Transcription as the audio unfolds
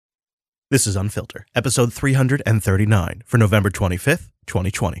This is Unfiltered, episode 339 for November 25th,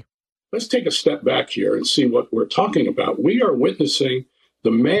 2020. Let's take a step back here and see what we're talking about. We are witnessing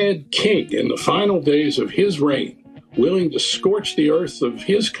the Mad King in the final days of his reign, willing to scorch the earth of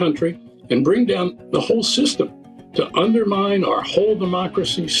his country and bring down the whole system, to undermine our whole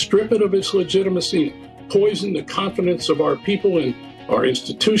democracy, strip it of its legitimacy, poison the confidence of our people in our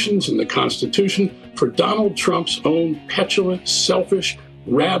institutions and the Constitution for Donald Trump's own petulant, selfish,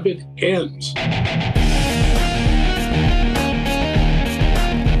 rabid ends.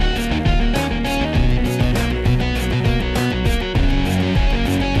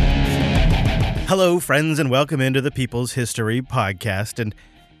 Hello, friends, and welcome into the People's History Podcast. And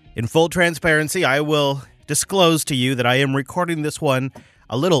in full transparency, I will disclose to you that I am recording this one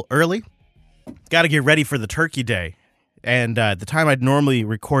a little early. Got to get ready for the Turkey Day. And the time I'd normally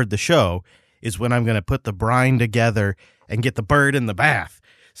record the show is when I'm going to put the brine together and get the bird in the bath.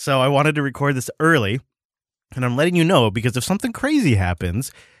 So I wanted to record this early, and I'm letting you know because if something crazy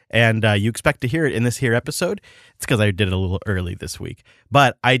happens and you expect to hear it in this here episode, it's because I did it a little early this week.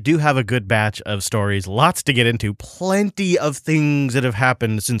 But I do have a good batch of stories, lots to get into, plenty of things that have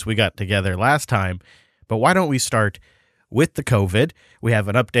happened since we got together last time. But why don't we start with the COVID? We have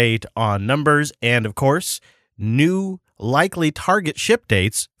an update on numbers and, of course, new likely target ship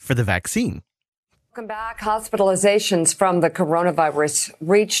dates for the vaccine. Welcome back. Hospitalizations from the coronavirus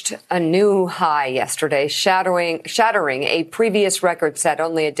reached a new high yesterday, shattering a previous record set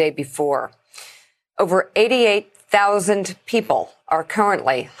only a day before. Over 88,000 people are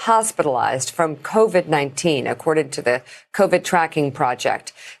currently hospitalized from COVID-19, according to the COVID Tracking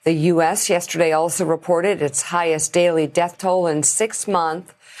Project. The U.S. yesterday also reported its highest daily death toll in 6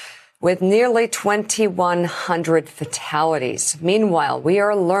 months, with nearly 2,100 fatalities. Meanwhile, we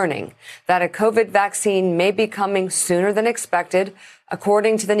are learning that a COVID vaccine may be coming sooner than expected.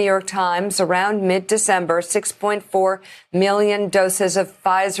 According to the New York Times, around mid-December, 6.4 million doses of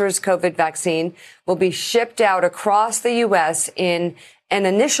Pfizer's COVID vaccine will be shipped out across the U.S. in an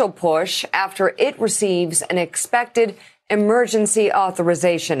initial push after it receives an expected emergency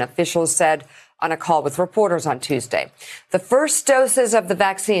authorization, officials said on a call with reporters on Tuesday. The first doses of the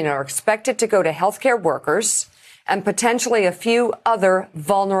vaccine are expected to go to healthcare workers and potentially a few other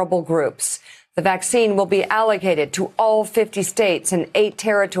vulnerable groups. The vaccine will be allocated to all 50 states and 8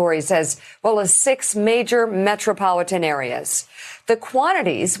 territories, as well as 6 major metropolitan areas. The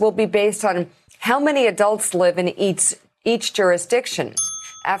quantities will be based on how many adults live in each jurisdiction.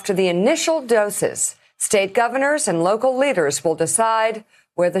 After the initial doses, state governors and local leaders will decide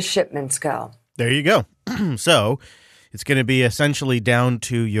where the shipments go. There you go. So it's going to be essentially down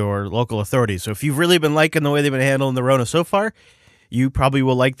to your local authorities. So if you've really been liking the way they've been handling the Rona so far, you probably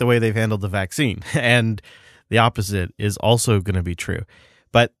will like the way they've handled the vaccine. And the opposite is also going to be true.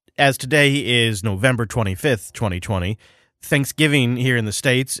 But as today is November 25th, 2020, Thanksgiving here in the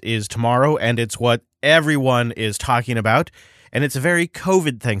States is tomorrow, and it's what everyone is talking about. And it's a very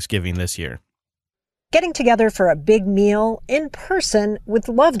COVID Thanksgiving this year. Getting together for a big meal in person with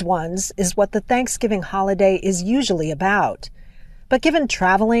loved ones is what the Thanksgiving holiday is usually about. But given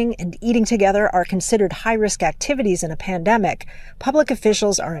traveling and eating together are considered high-risk activities in a pandemic, public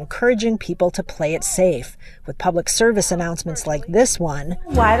officials are encouraging people to play it safe, with public service announcements like this one.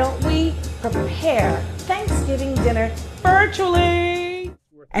 Why don't we prepare Thanksgiving dinner virtually?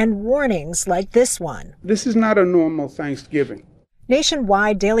 And warnings like this one. This is not a normal Thanksgiving.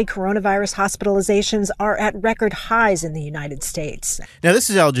 Nationwide, daily coronavirus hospitalizations are at record highs in the United States. Now, this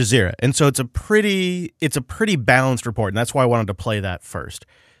is Al Jazeera, and so it's a pretty balanced report, and that's why I wanted to play that first.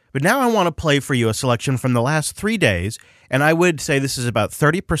 But now I want to play for you a selection from the last 3 days, and I would say this is about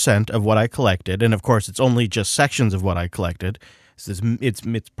 30% of what I collected, and of course, it's only just sections of what I collected.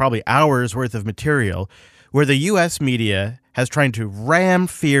 It's probably hours worth of material where the U.S. media has tried to ram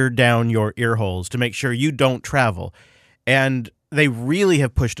fear down your ear holes to make sure you don't travel, and they really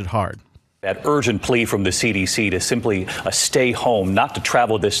have pushed it hard. That urgent plea from the CDC to simply stay home, not to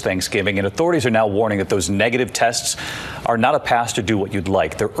travel this Thanksgiving. And authorities are now warning that those negative tests are not a pass to do what you'd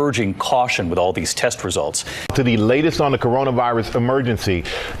like. They're urging caution with all these test results. To the latest on the coronavirus emergency,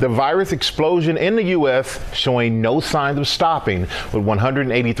 the virus explosion in the U.S. showing no signs of stopping, with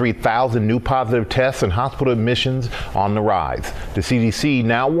 183,000 new positive tests and hospital admissions on the rise. The CDC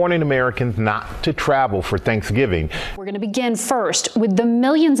now warning Americans not to travel for Thanksgiving. We're going to begin first with the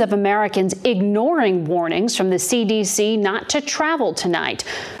millions of Americans Americans ignoring warnings from the CDC not to travel tonight.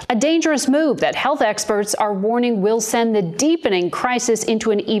 A dangerous move that health experts are warning will send the deepening crisis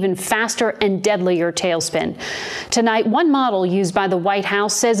into an even faster and deadlier tailspin. Tonight, one model used by the White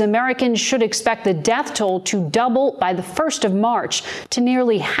House says Americans should expect the death toll to double by the 1st of March to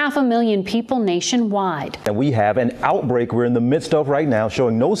nearly 500,000 people nationwide. And we have an outbreak we're in the midst of right now,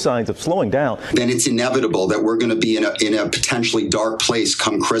 showing no signs of slowing down. Then it's inevitable that we're going to be in a potentially dark place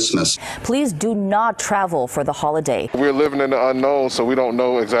come Christmas. Please do not travel for the holiday. We're living in the unknown, so we don't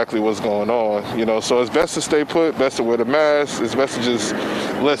know exactly what's going on, so it's best to stay put, best to wear the mask, it's best to just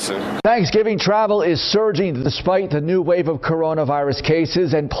listen. Thanksgiving travel is surging despite the new wave of coronavirus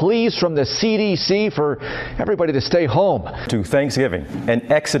cases, and pleas from the CDC for everybody to stay home. To Thanksgiving, an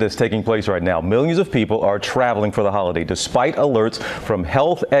exodus taking place right now. Millions of people are traveling for the holiday despite alerts from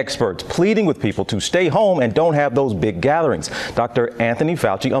health experts pleading with people to stay home and don't have those big gatherings. Dr. Anthony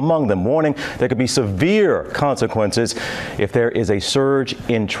Fauci among them, warning there could be severe consequences if there is a surge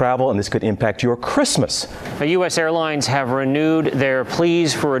in travel, and this could impact your Christmas. The U.S. airlines have renewed their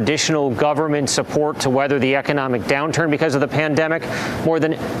pleas for additional government support to weather the economic downturn because of the pandemic. More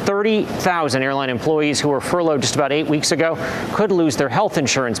than 30,000 airline employees who were furloughed just about 8 weeks ago could lose their health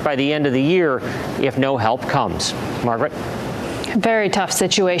insurance by the end of the year if no help comes. Margaret? Very tough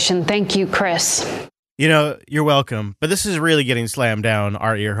situation. Thank you, Chris. You're welcome. But this is really getting slammed down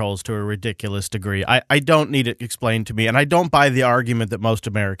our ear holes to a ridiculous degree. I don't need it explained to me, and I don't buy the argument that most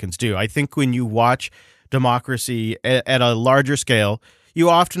Americans do. I think when you watch democracy at a larger scale, you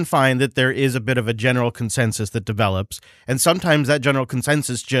often find that there is a bit of a general consensus that develops, and sometimes that general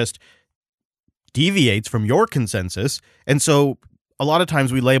consensus just deviates from your consensus, and so a lot of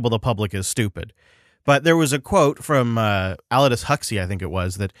times we label the public as stupid. But there was a quote from Aldous Huxley, I think it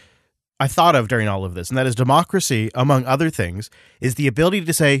was, that I thought of during all of this, and that is democracy, among other things, is the ability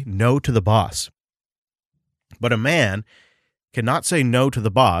to say no to the boss. But a man cannot say no to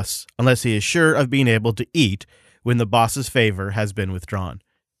the boss unless he is sure of being able to eat when the boss's favor has been withdrawn.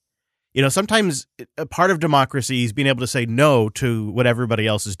 Sometimes a part of democracy is being able to say no to what everybody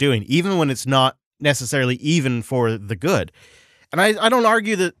else is doing, even when it's not necessarily even for the good. And I don't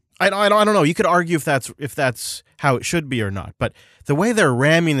argue that. I don't know. You could argue if that's how it should be or not. But the way they're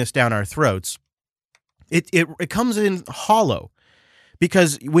ramming this down our throats, it comes in hollow.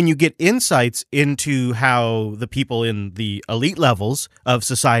 Because when you get insights into how the people in the elite levels of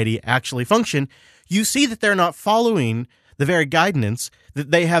society actually function, you see that they're not following the very guidance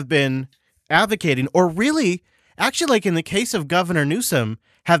that they have been advocating, or really, actually, like in the case of Governor Newsom,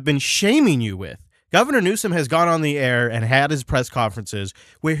 have been shaming you with. Governor Newsom has gone on the air and had his press conferences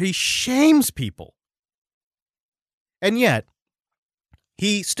where he shames people. And yet,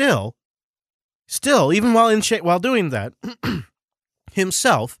 he still, even while doing that,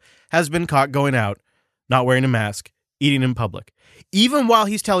 himself has been caught going out, not wearing a mask, eating in public, even while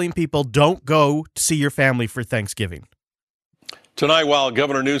he's telling people don't go to see your family for Thanksgiving. Tonight, while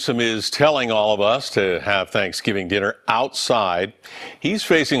Governor Newsom is telling all of us to have Thanksgiving dinner outside, he's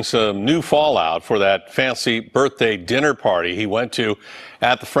facing some new fallout for that fancy birthday dinner party he went to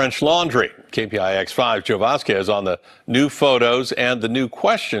at the French Laundry. KPIX5's Joe Vasquez on the new photos and the new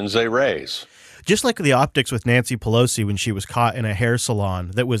questions they raise. Just like the optics with Nancy Pelosi when she was caught in a hair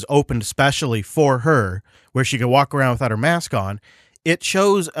salon that was opened specially for her, where she could walk around without her mask on, it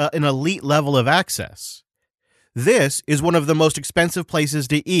shows an elite level of access. This is one of the most expensive places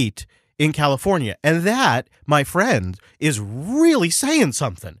to eat in California. And that, my friend, is really saying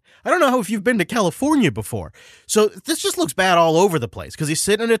something. I don't know if you've been to California before. So this just looks bad all over the place because he's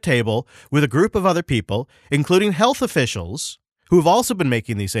sitting at a table with a group of other people, including health officials who have also been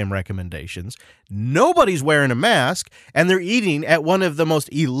making these same recommendations. Nobody's wearing a mask, and they're eating at one of the most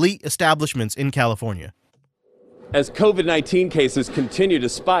elite establishments in California. As COVID-19 cases continue to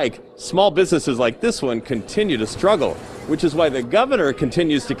spike, small businesses like this one continue to struggle, which is why the governor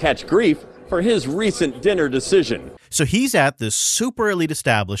continues to catch grief for his recent dinner decision. So he's at this super elite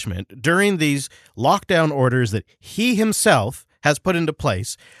establishment during these lockdown orders that he himself has put into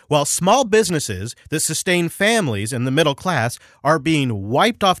place, while small businesses that sustain families and the middle class are being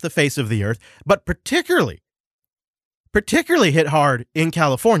wiped off the face of the earth, but particularly hit hard in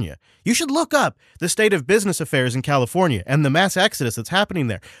California. You should look up the state of business affairs in California and the mass exodus that's happening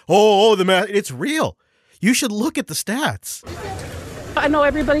there. It's real. You should look at the stats. I know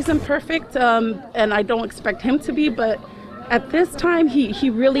everybody's imperfect, and I don't expect him to be, but at this time, he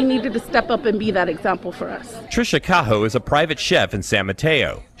really needed to step up and be that example for us. Trisha Cajo is a private chef in San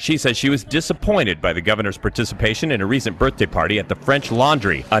Mateo. She says she was disappointed by the governor's participation in a recent birthday party at the French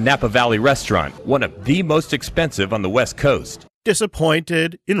Laundry, a Napa Valley restaurant, one of the most expensive on the West Coast.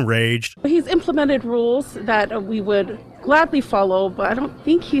 disappointed, enraged. He's implemented rules that we would gladly follow, but I don't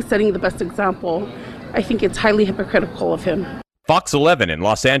think he's setting the best example. I think it's highly hypocritical of him. Fox 11 in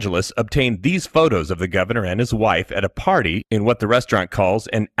Los Angeles obtained these photos of the governor and his wife at a party in what the restaurant calls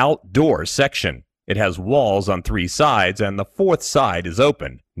an outdoor section. It has walls on 3 sides, and the 4th side is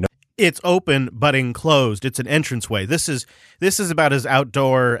open. It's open but enclosed. It's an entranceway. This is about as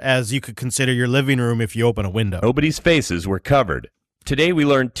outdoor as you could consider your living room if you open a window. Nobody's faces were covered. Today we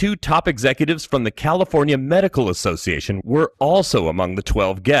learned 2 top executives from the California Medical Association were also among the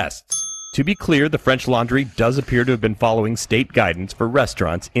 12 guests. To be clear, the French Laundry does appear to have been following state guidance for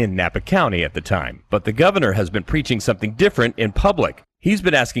restaurants in Napa County at the time. But the governor has been preaching something different in public. He's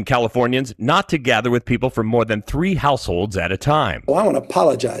been asking Californians not to gather with people from more than 3 households at a time. Well, I want to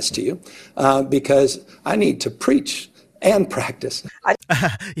apologize to you because I need to preach and practice. I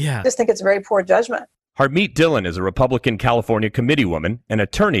just think it's very poor judgment. Harmeet Dillon is a Republican California committeewoman, an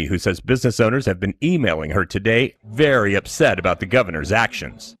attorney who says business owners have been emailing her today very upset about the governor's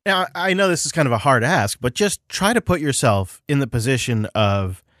actions. Now, I know this is kind of a hard ask, but just try to put yourself in the position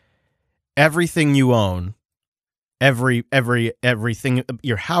of everything you own, everything,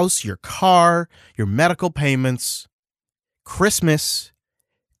 your house, your car, your medical payments, Christmas,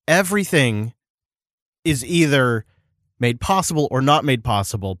 everything is either made possible or not made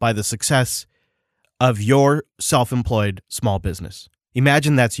possible by the success of your self-employed small business.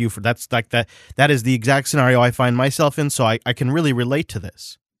 Imagine that's you. That's like that. That is the exact scenario I find myself in, so I can really relate to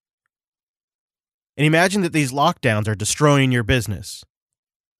this. And imagine that these lockdowns are destroying your business,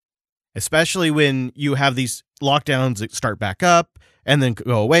 especially when you have these lockdowns that start back up and then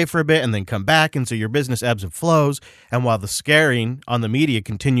go away for a bit and then come back, and so your business ebbs and flows. And while the scaring on the media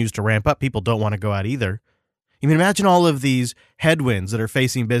continues to ramp up, people don't want to go out either. You mean, imagine all of these headwinds that are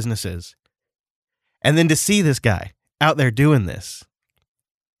facing businesses. And then to see this guy out there doing this,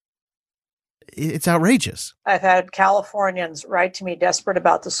 it's outrageous. I've had Californians write to me desperate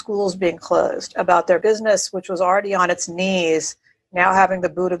about the schools being closed, about their business, which was already on its knees, now having the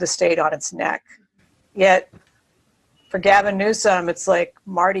boot of the state on its neck. Yet, for Gavin Newsom, it's like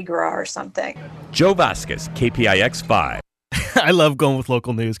Mardi Gras or something. Joe Vasquez, KPIX 5. I love going with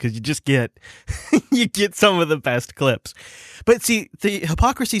local news because you just get you get some of the best clips. But see, the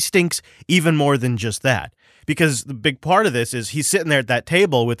hypocrisy stinks even more than just that, because the big part of this is he's sitting there at that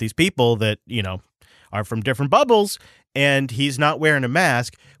table with these people that, you know, are from different bubbles, and he's not wearing a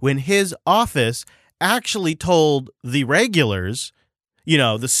mask when his office actually told the regulars, you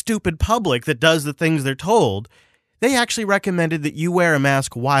know, the stupid public that does the things they're told, they actually recommended that you wear a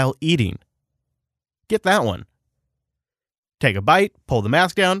mask while eating. Get that one. Take a bite, pull the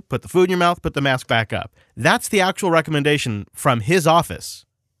mask down, put the food in your mouth, put the mask back up. That's the actual recommendation from his office.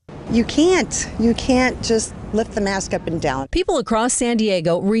 You can't just lift the mask up and down. People across San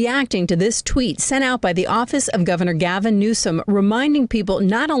Diego reacting to this tweet sent out by the office of Governor Gavin Newsom, reminding people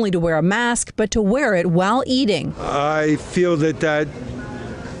not only to wear a mask, but to wear it while eating. I feel that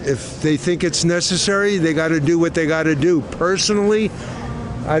if they think it's necessary, they got to do what they got to do. Personally,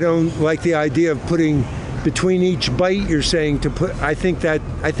 I don't like the idea of putting between each bite you're saying to put. I think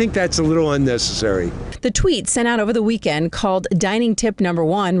that's a little unnecessary. The tweet sent out over the weekend called Dining Tip Number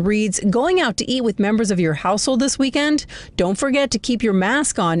 1 reads, going out to eat with members of your household this weekend? Don't forget to keep your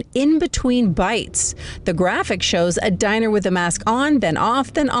mask on in between bites. The graphic shows a diner with the mask on, then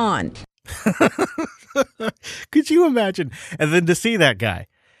off, then on. Could you imagine? And then to see that guy,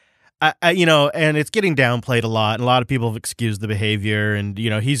 you know, and it's getting downplayed a lot, and a lot of people have excused the behavior, and, you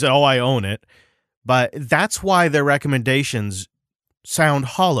know, he's, I own it. But that's why their recommendations sound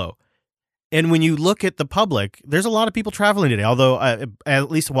hollow. And when you look at the public, there's a lot of people traveling today, although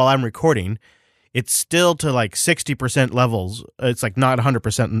at least while I'm recording, it's still to like 60% levels. It's like not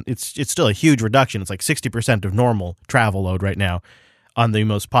 100%. It's still a huge reduction. It's like 60% of normal travel load right now on the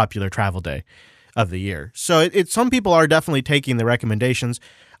most popular travel day of the year. So some people are definitely taking the recommendations.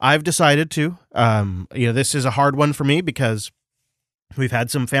 I've decided to. You know, this is a hard one for me because we've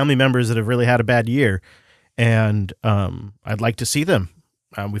had some family members that have really had a bad year, and I'd like to see them.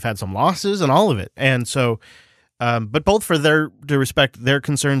 We've had some losses and all of it. And so, but both to respect their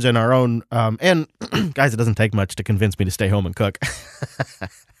concerns and our own, and guys, it doesn't take much to convince me to stay home and cook.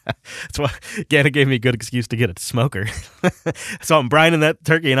 That's why Gana gave me a good excuse to get a smoker. So I'm brining that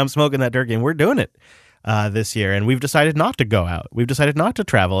turkey and I'm smoking that turkey, and we're doing it this year. And we've decided not to go out. We've decided not to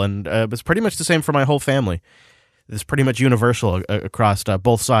travel. And it's pretty much the same for my whole family. It's pretty much universal across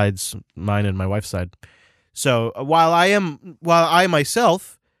both sides, mine and my wife's side. So while I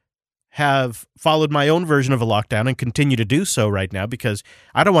myself have followed my own version of a lockdown and continue to do so right now because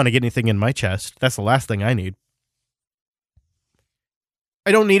I don't want to get anything in my chest. That's the last thing I need.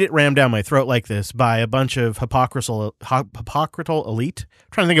 I don't need it rammed down my throat like this by a bunch of hypocritical elite. I'm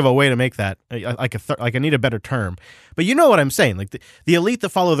trying to think of a way to make that I need a better term. But you know what I'm saying, like the elite that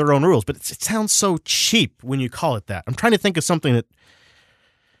follow their own rules. But it sounds so cheap when you call it that. I'm trying to think of something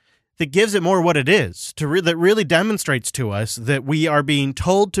that gives it more what it is, that really demonstrates to us that we are being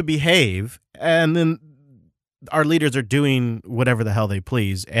told to behave, and then our leaders are doing whatever the hell they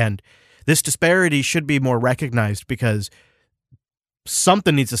please. And this disparity should be more recognized, because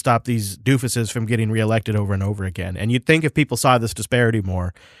something needs to stop these doofuses from getting reelected over and over again. And you'd think if people saw this disparity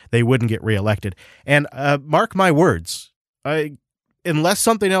more, they wouldn't get reelected. And mark my words, unless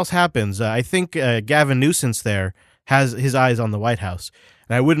something else happens, I think Gavin Newsom there has his eyes on the White House.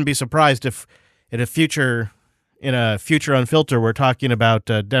 And I wouldn't be surprised if in a future Unfiltered, we're talking about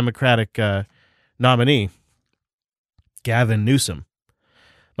Democratic nominee Gavin Newsom.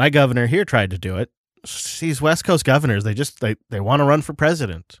 My governor here tried to do it. These West Coast governors, they want to run for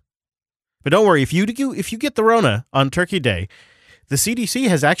president. But don't worry, if you get the Rona on Turkey Day, the CDC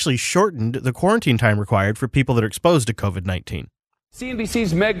has actually shortened the quarantine time required for people that are exposed to COVID-19.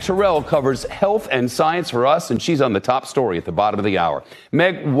 CNBC's Meg Terrell covers health and science for us, and she's on the top story at the bottom of the hour.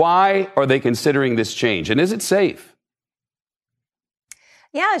 Meg, why are they considering this change, and is it safe?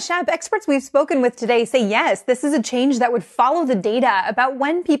 Yeah, Shab, experts we've spoken with today say yes, this is a change that would follow the data about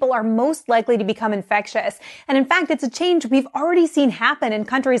when people are most likely to become infectious. And in fact, it's a change we've already seen happen in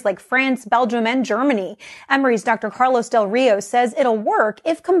countries like France, Belgium, and Germany. Emory's Dr. Carlos Del Rio says it'll work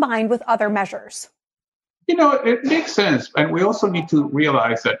if combined with other measures. You know, it makes sense. And we also need to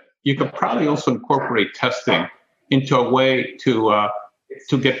realize that you could probably also incorporate testing into a way to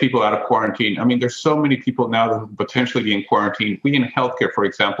get people out of quarantine. I mean, there's so many people now that would potentially be in quarantine. We in healthcare, for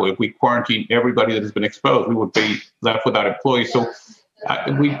example, if we quarantine everybody that has been exposed, we would be left without employees. So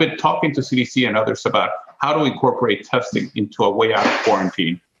we've been talking to CDC and others about how to incorporate testing into a way out of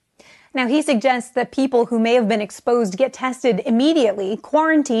quarantine. Now, he suggests that people who may have been exposed get tested immediately,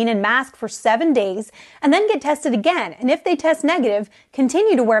 quarantine and mask for 7 days, and then get tested again. And if they test negative,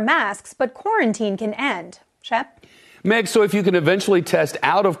 continue to wear masks, but quarantine can end. Shep? Meg, so if you can eventually test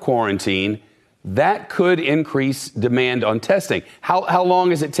out of quarantine, that could increase demand on testing. How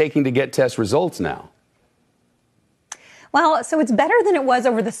long is it taking to get test results now? Well, so it's better than it was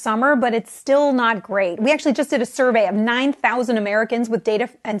over the summer, but it's still not great. We actually just did a survey of 9,000 Americans with data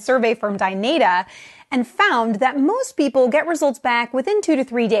and survey firm Dynata and found that most people get results back within 2 to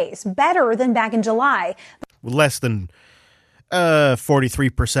 3 days, better than back in July. Less than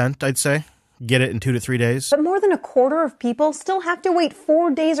 43%, I'd say. Get it in 2 to 3 days. But more than a quarter of people still have to wait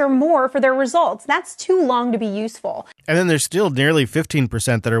 4 days or more for their results. That's too long to be useful. And then there's still nearly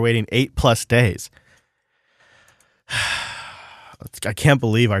 15% that are waiting 8+ days. I can't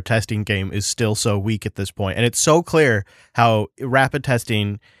believe our testing game is still so weak at this point. And it's so clear how rapid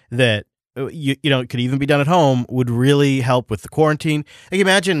testing that, it could even be done at home would really help with the quarantine. Like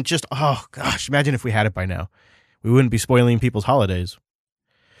imagine imagine if we had it by now. We wouldn't be spoiling people's holidays.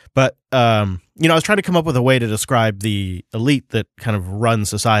 But, I was trying to come up with a way to describe the elite that kind of run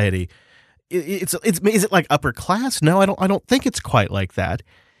society. Is it like upper class? No, I don't think it's quite like that.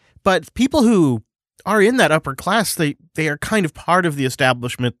 But people who are in that upper class, they are kind of part of the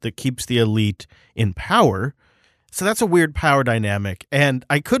establishment that keeps the elite in power. So that's a weird power dynamic. And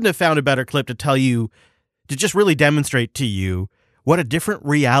I couldn't have found a better clip to just really demonstrate to you what a different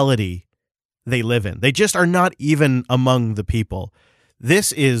reality they live in. They just are not even among the people.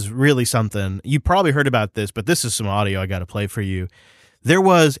 This is really something. You probably heard about this, but this is some audio I got to play for you. There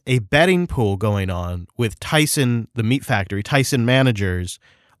was a betting pool going on with Tyson, the meat factory, Tyson managers,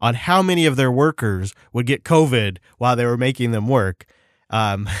 on how many of their workers would get COVID while they were making them work.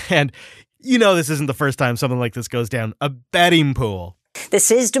 And this isn't the first time something like this goes down. A betting pool.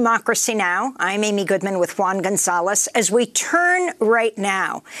 This is Democracy Now! I'm Amy Goodman with Juan Gonzalez. As we turn right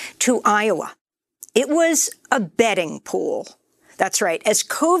now to Iowa, it was a betting pool. That's right. As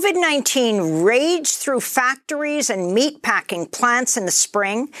COVID-19 raged through factories and meatpacking plants in the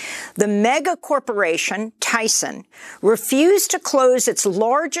spring, the mega corporation, Tyson, refused to close its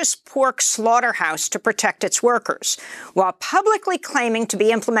largest pork slaughterhouse to protect its workers. While publicly claiming to be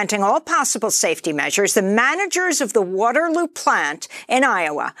implementing all possible safety measures, the managers of the Waterloo plant in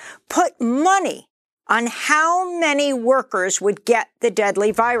Iowa put money on how many workers would get the deadly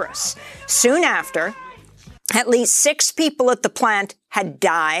virus. Soon after, at least 6 people at the plant had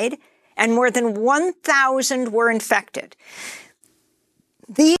died, and more than 1,000 were infected.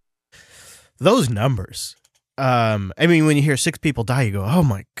 Those numbers. When you hear 6 people die, you go, oh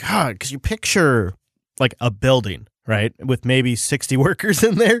my God, because you picture like a building, right, with maybe 60 workers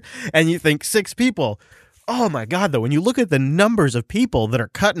in there, and you think 6 people. Oh my God, though, when you look at the numbers of people that are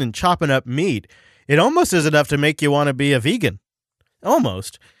cutting and chopping up meat, it almost is enough to make you want to be a vegan.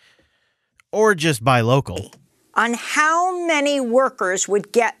 Almost. Or just buy local. On how many workers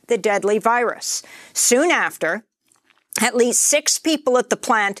would get the deadly virus. Soon after, at least 6 people at the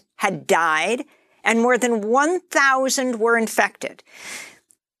plant had died and more than 1,000 were infected.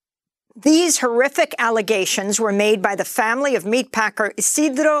 These horrific allegations were made by the family of meatpacker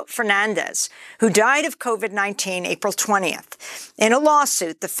Isidro Fernandez, who died of COVID-19 April 20th. In a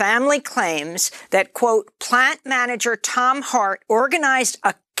lawsuit, the family claims that, quote, plant manager Tom Hart organized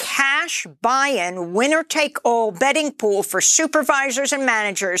a cash buy-in winner-take-all betting pool for supervisors and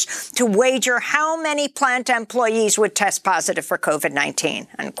managers to wager how many plant employees would test positive for COVID-19,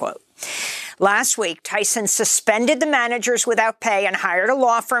 unquote. Last week, Tyson suspended the managers without pay and hired a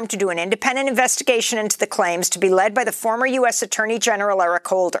law firm to do an independent investigation into the claims, to be led by the former U.S. Attorney General Eric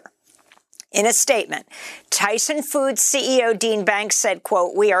Holder. In a statement, Tyson Foods CEO Dean Banks said,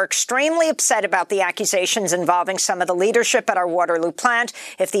 quote, we are extremely upset about the accusations involving some of the leadership at our Waterloo plant.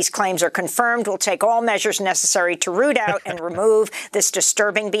 If these claims are confirmed, we'll take all measures necessary to root out and remove this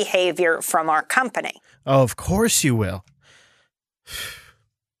disturbing behavior from our company. Oh, of course you will.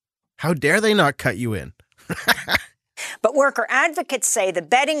 How dare they not cut you in? But worker advocates say the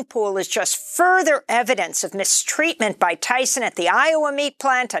betting pool is just further evidence of mistreatment by Tyson at the Iowa meat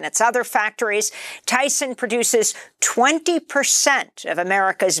plant and its other factories. Tyson produces 20% of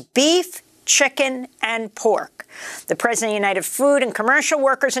America's beef, chicken, and pork. The president of the United Food and Commercial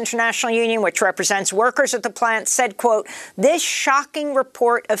Workers International Union, which represents workers at the plant, said, quote, this shocking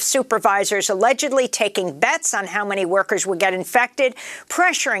report of supervisors allegedly taking bets on how many workers would get infected,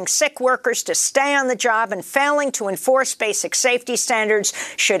 pressuring sick workers to stay on the job, and failing to enforce basic safety standards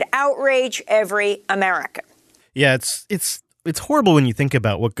should outrage every American. Yeah, it's horrible when you think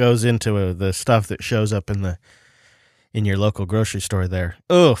about what goes into the stuff that shows up in your local grocery store there.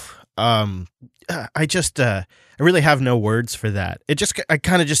 Oof. I really have no words for that. It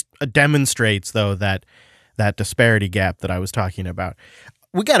kind of just demonstrates, though, that disparity gap that I was talking about.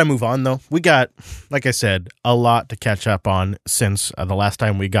 We got to move on, though. We got, like I said, a lot to catch up on since the last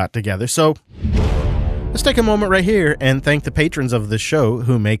time we got together. So let's take a moment right here and thank the patrons of the show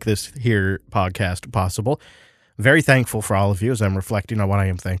who make this here podcast possible. Very thankful for all of you as I'm reflecting on what I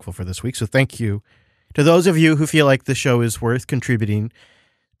am thankful for this week. So thank you to those of you who feel like the show is worth contributing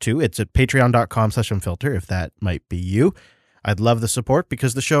to. It's at patreon.com/unfilter if that might be you. I'd love the support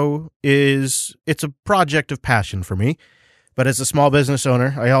because the show it's a project of passion for me. But as a small business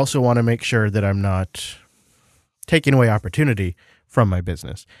owner, I also want to make sure that I'm not taking away opportunity from my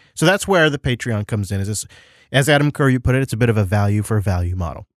business. So that's where the Patreon comes in. As Adam Curry put it, it's a bit of a value for value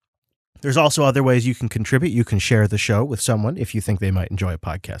model. There's also other ways you can contribute. You can share the show with someone if you think they might enjoy a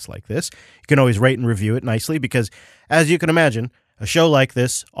podcast like this. You can always rate and review it nicely because, as you can imagine, a show like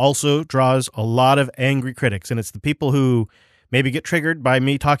this also draws a lot of angry critics, and it's the people who maybe get triggered by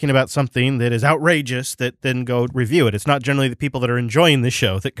me talking about something that is outrageous that then go review it. It's not generally the people that are enjoying the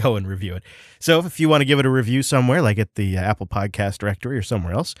show that go and review it. So if you want to give it a review somewhere, like at the Apple Podcast directory or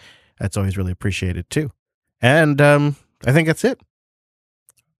somewhere else, that's always really appreciated too. And I think that's it.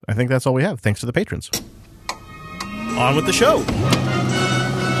 I think that's all we have. Thanks to the patrons. On with the show.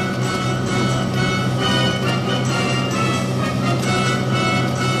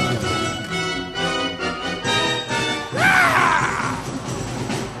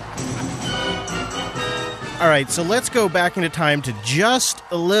 All right, so let's go back into time to just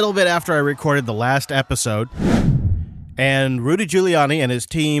a little bit after I recorded the last episode. And Rudy Giuliani and his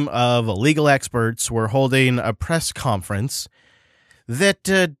team of legal experts were holding a press conference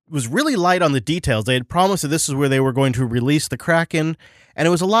that was really light on the details. They had promised that this is where they were going to release the Kraken, and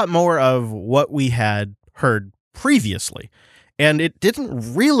it was a lot more of what we had heard previously. And it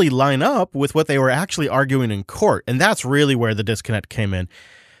didn't really line up with what they were actually arguing in court, and that's really where the disconnect came in.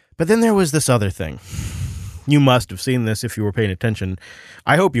 But then there was this other thing. You must have seen this if you were paying attention.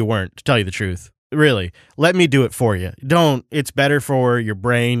 I hope you weren't, to tell you the truth. Really, let me do it for you. Don't. It's better for your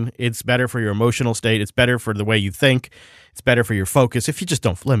brain. It's better for your emotional state. It's better for the way you think. It's better for your focus. If you just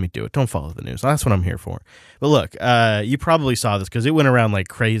don't, let me do it. Don't follow the news. That's what I'm here for. But look, you probably saw this because it went around like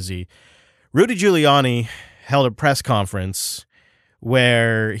crazy. Rudy Giuliani held a press conference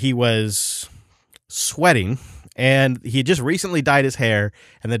where he was sweating, and he had just recently dyed his hair,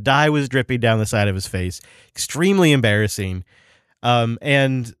 and the dye was dripping down the side of his face. Extremely embarrassing.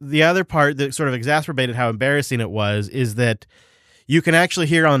 And the other part that sort of exacerbated how embarrassing it was is that you can actually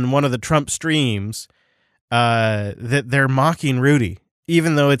hear on one of the Trump streams that they're mocking Rudy,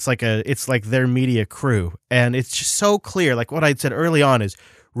 even though it's like their media crew. And it's just so clear. Like what I'd said early on is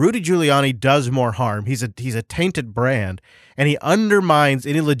Rudy Giuliani does more harm. He's a tainted brand, and he undermines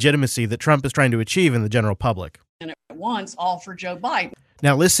any legitimacy that Trump is trying to achieve in the general public. And at once, all for Joe Biden.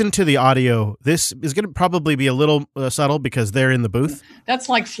 Now, listen to the audio. This is going to probably be a little subtle because they're in the booth. That's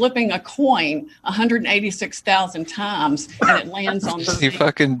like flipping a coin 186,000 times, and it lands on the See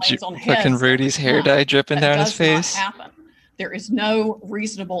fucking Rudy's hair dye dripping down his face. Not happen. There is no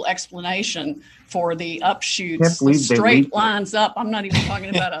reasonable explanation for the upshoots, the straight lines up. I'm not even talking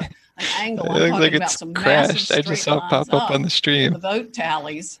about an angle. I'm talking like about it's some crashed. massive I just saw it pop up on the stream. The vote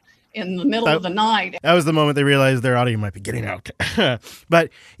tallies in the middle of the night. That was the moment they realized their audio might be getting out. But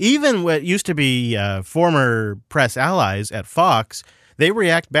even what used to be former press allies at Fox, they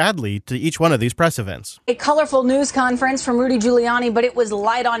react badly to each one of these press events. A colorful news conference from Rudy Giuliani, but it was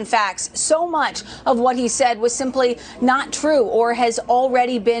light on facts. So much of what he said was simply not true or has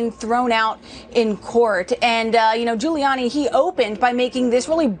already been thrown out in court. And, Giuliani, he opened by making this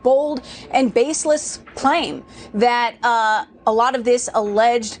really bold and baseless claim that a lot of this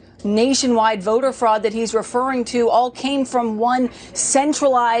alleged nationwide voter fraud that he's referring to all came from one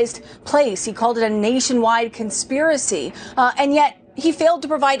centralized place. He called it a nationwide conspiracy. And yet he failed to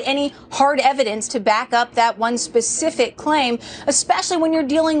provide any hard evidence to back up that one specific claim, especially when you're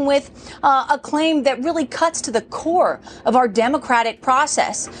dealing with a claim that really cuts to the core of our democratic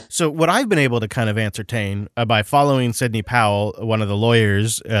process. So what I've been able to kind of ascertain by following Sidney Powell, one of the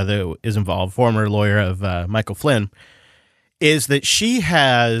lawyers that is involved, former lawyer of Michael Flynn, is that she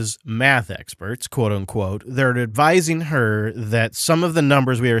has math experts, quote unquote, that are advising her that some of the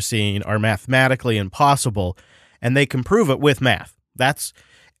numbers we are seeing are mathematically impossible, and they can prove it with math. That's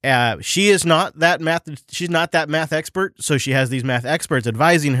she is not that math. She's not that math expert, so she has these math experts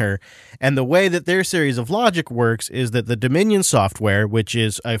advising her. And the way that their series of logic works is that the Dominion software, which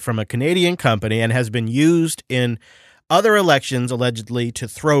is from a Canadian company and has been used in other elections allegedly to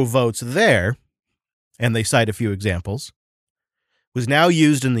throw votes there, and they cite a few examples, was now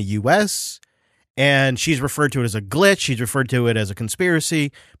used in the U.S., and she's referred to it as a glitch. She's referred to it as a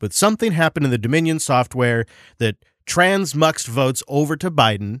conspiracy, but something happened in the Dominion software that transmuxed votes over to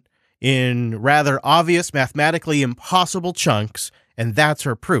Biden in rather obvious, mathematically impossible chunks, and that's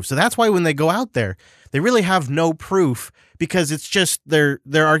her proof. So that's why when they go out there, they really have no proof because it's just their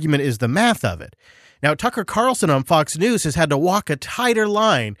argument is the math of it. Now, Tucker Carlson on Fox News has had to walk a tighter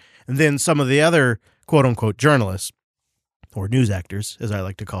line than some of the other quote-unquote journalists, or news actors, as I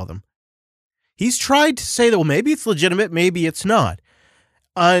like to call them. He's tried to say that, well, maybe it's legitimate, maybe it's not,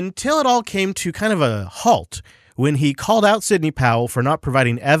 until it all came to kind of a halt when he called out Sidney Powell for not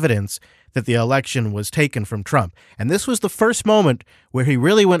providing evidence that the election was taken from Trump. And this was the first moment where he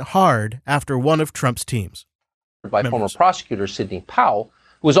really went hard after one of Trump's teams. By former prosecutor Sidney Powell,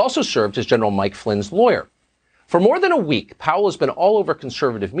 who has also served as General Mike Flynn's lawyer. For more than a week, Powell has been all over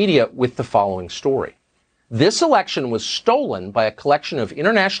conservative media with the following story. This election was stolen by a collection of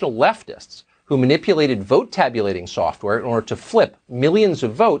international leftists who manipulated vote tabulating software in order to flip millions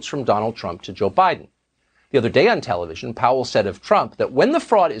of votes from Donald Trump to Joe Biden. The other day on television, Powell said of Trump that when the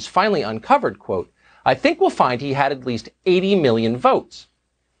fraud is finally uncovered, quote, I think we'll find he had at least 80 million votes.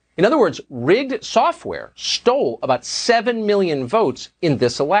 In other words, rigged software stole about 7 million votes in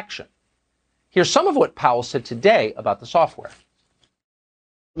this election. Here's some of what Powell said today about the software.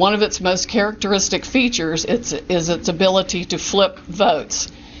 One of its most characteristic features is its ability to flip votes.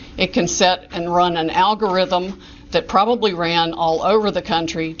 It can set and run an algorithm that probably ran all over the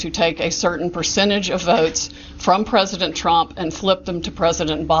country to take a certain percentage of votes from President Trump and flip them to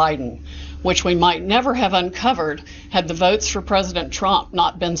President Biden, which we might never have uncovered had the votes for President Trump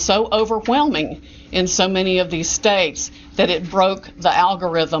not been so overwhelming in so many of these states that it broke the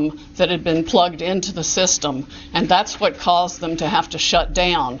algorithm that had been plugged into the system. And that's what caused them to have to shut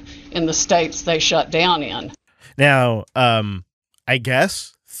down in the states they shut down in. Now, I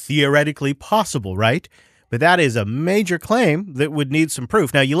guess theoretically possible, right? But that is a major claim that would need some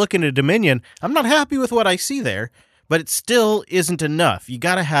proof. Now, you look into Dominion, I'm not happy with what I see there, but it still isn't enough. You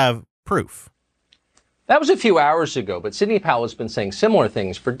got to have proof. That was a few hours ago, but Sidney Powell has been saying similar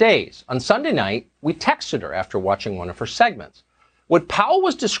things for days. On Sunday night, we texted her after watching one of her segments. What Powell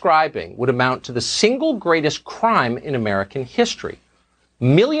was describing would amount to the single greatest crime in American history.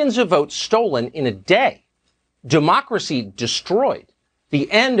 Millions of votes stolen in a day. Democracy destroyed. The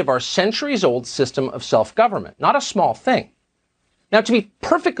end of our centuries-old system of self-government. Not a small thing. Now, to be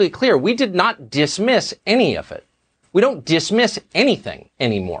perfectly clear, we did not dismiss any of it. We don't dismiss anything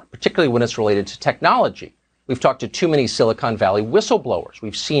anymore, particularly when it's related to technology. We've talked to too many Silicon Valley whistleblowers.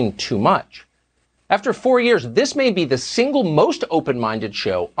 We've seen too much. After 4 years, this may be the single most open-minded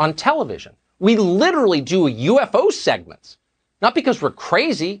show on television. We literally do UFO segments. Not because we're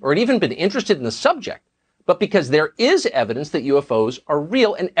crazy or had even been interested in the subject, but because there is evidence that UFOs are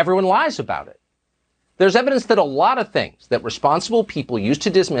real and everyone lies about it. There's evidence that a lot of things that responsible people used to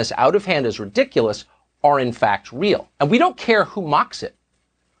dismiss out of hand as ridiculous are in fact real. And we don't care who mocks it.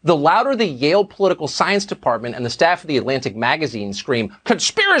 The louder the Yale Political Science Department and the staff of the Atlantic magazine scream,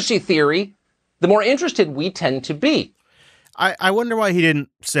 "conspiracy theory," the more interested we tend to be. I wonder why he didn't,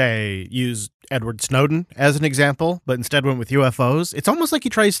 use Edward Snowden as an example, but instead went with UFOs. It's almost like he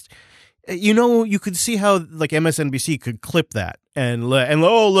tries, you could see how like MSNBC could clip that and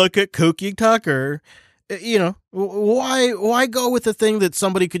look at Kooky Tucker. Why go with the thing that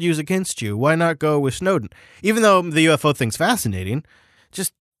somebody could use against you? Why not go with Snowden? Even though the UFO thing's fascinating,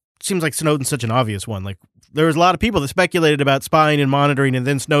 just seems like Snowden's such an obvious one. Like there was a lot of people that speculated about spying and monitoring, and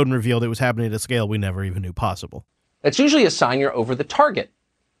then Snowden revealed it was happening at a scale we never even knew possible. That's usually a sign you're over the target.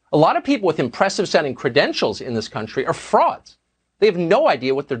 A lot of people with impressive sounding credentials in this country are frauds. They have no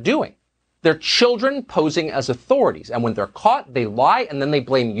idea what they're doing. They're children posing as authorities, and when they're caught, they lie and then they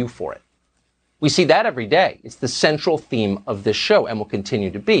blame you for it. We see that every day. It's the central theme of this show and will continue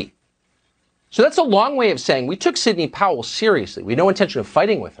to be. So that's a long way of saying we took Sidney Powell seriously. We had no intention of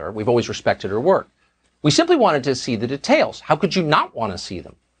fighting with her. We've always respected her work. We simply wanted to see the details. How could you not want to see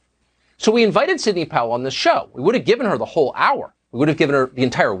them? So we invited Sidney Powell on the show. We would have given her the whole hour. We would have given her the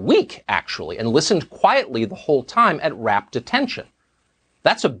entire week, actually, and listened quietly the whole time at rapt attention.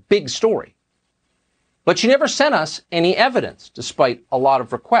 That's a big story. But she never sent us any evidence, despite a lot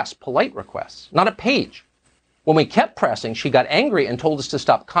of requests, polite requests, not a page. When we kept pressing, she got angry and told us to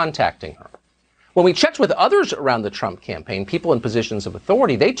stop contacting her. When we checked with others around the Trump campaign, people in positions of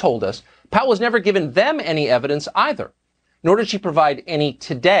authority, they told us Powell has never given them any evidence either, nor did she provide any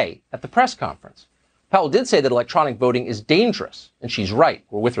today at the press conference. Powell did say that electronic voting is dangerous, and she's right.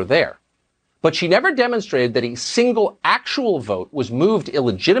 We're with her there. But she never demonstrated that a single actual vote was moved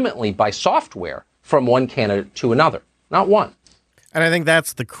illegitimately by software from one candidate to another. Not one. And I think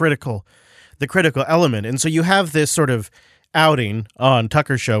that's the critical element. And so you have this sort of outing on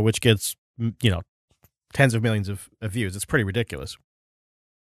Tucker's show, which gets, tens of millions of views. It's pretty ridiculous.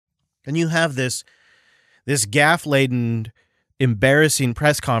 And you have this gaffe-laden, embarrassing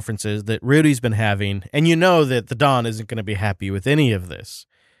press conferences that Rudy's been having, and you know that the Don isn't going to be happy with any of this.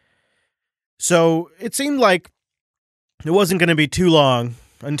 So it seemed like it wasn't going to be too long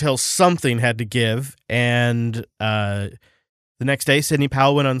until something had to give, and the next day, Sidney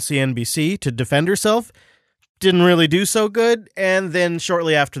Powell went on CNBC to defend herself. Didn't really do so good, and then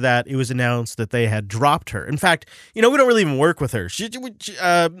shortly after that, it was announced that they had dropped her. In fact, we don't really even work with her.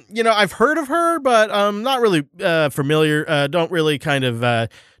 I've heard of her, but I'm not really familiar. Don't really kind of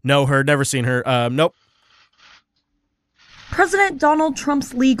know her. Never seen her. Nope. President Donald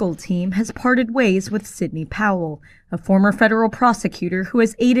Trump's legal team has parted ways with Sidney Powell, a former federal prosecutor who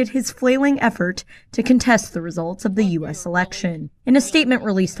has aided his flailing effort to contest the results of the U.S. election. In a statement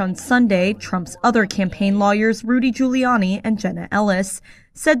released on Sunday, Trump's other campaign lawyers, Rudy Giuliani and Jenna Ellis,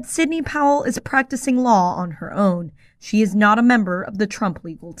 said Sidney Powell is practicing law on her own. She is not a member of the Trump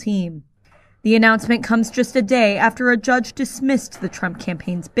legal team. The announcement comes just a day after a judge dismissed the Trump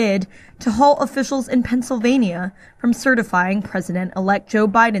campaign's bid to halt officials in Pennsylvania from certifying President-elect Joe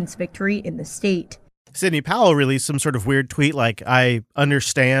Biden's victory in the state. Sidney Powell released some sort of weird tweet like, "I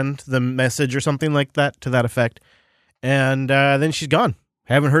understand the message," or something like that, to that effect. And then she's gone.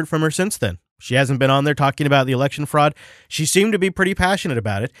 Haven't heard from her since then. She hasn't been on there talking about the election fraud. She seemed to be pretty passionate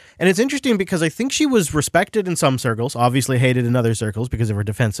about it. And it's interesting because I think she was respected in some circles, obviously hated in other circles because of her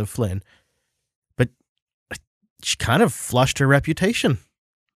defense of Flynn. But she kind of flushed her reputation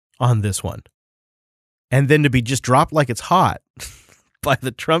on this one. And then to be just dropped like it's hot by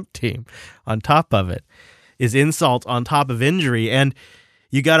the Trump team on top of it is insult on top of injury. And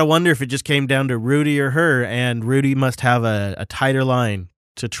you got to wonder if it just came down to Rudy or her, and Rudy must have a tighter line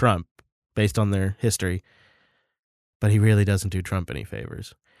to Trump based on their history. But he really doesn't do Trump any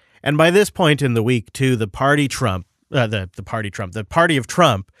favors. And by this point in the week, too, the party of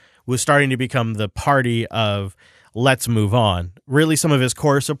Trump was starting to become the party of let's move on. Really, some of his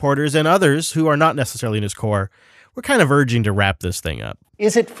core supporters and others who are not necessarily in his core were kind of urging to wrap this thing up.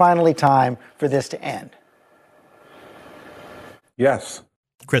 Is it finally time for this to end? Yes.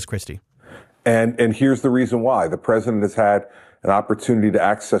 Chris Christie. And here's the reason why. The president has had an opportunity to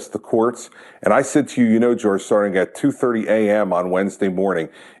access the courts. And I said to you, George, starting at 2:30 a.m. on Wednesday morning,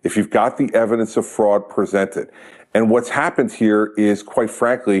 if you've got the evidence of fraud, present it. And what's happened here is, quite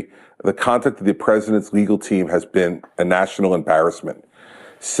frankly, the conduct of the president's legal team has been a national embarrassment.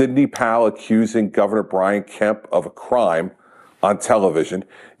 Sidney Powell accusing Governor Brian Kemp of a crime on television,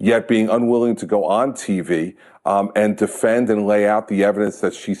 yet being unwilling to go on TV and defend and lay out the evidence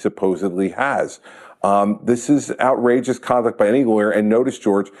that she supposedly has. This is outrageous conduct by any lawyer. And notice,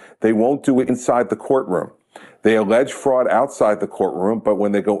 George, they won't do it inside the courtroom. They allege fraud outside the courtroom, but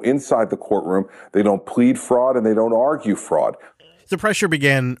when they go inside the courtroom, they don't plead fraud and they don't argue fraud. The pressure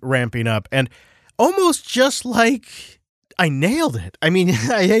began ramping up, and almost just like I nailed it. I mean,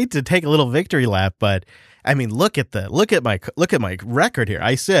 I hate to take a little victory lap, but I mean, look at my record here.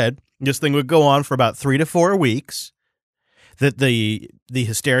 I said this thing would go on for about 3 to 4 weeks, that the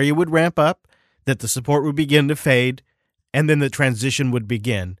hysteria would ramp up, that the support would begin to fade, and then the transition would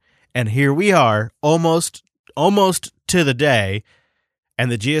begin. And here we are, almost to the day,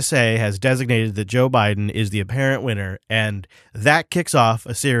 and the GSA has designated that Joe Biden is the apparent winner, and that kicks off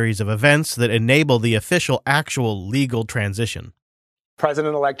a series of events that enable the official, actual legal transition.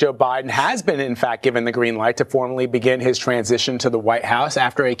 President-elect Joe Biden has been, in fact, given the green light to formally begin his transition to the White House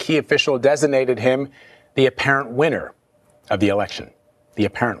after a key official designated him the apparent winner of the election. The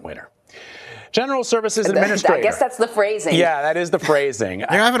apparent winner. General Services Administrator. I guess that's the phrasing. Yeah, that is the phrasing.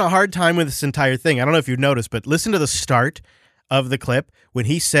 They're having a hard time with this entire thing. I don't know if you've noticed, but listen to the start of the clip. When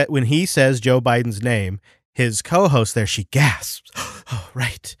he says Joe Biden's name, his co-host there, she gasps. Oh,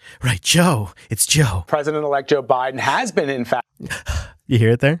 right, Joe. It's Joe. President-elect Joe Biden has been, in fact. You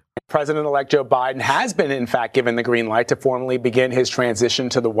hear it there? President-elect Joe Biden has been, in fact, given the green light to formally begin his transition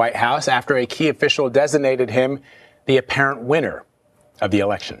to the White House after a key official designated him the apparent winner of the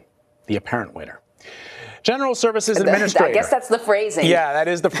election. The apparent winner. General Services Administrator. I guess that's the phrasing. Yeah, that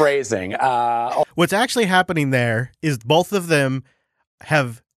is the phrasing. What's actually happening there is both of them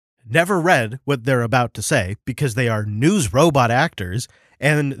have never read what they're about to say because they are news robot actors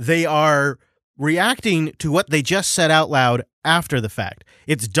and they are reacting to what they just said out loud after the fact.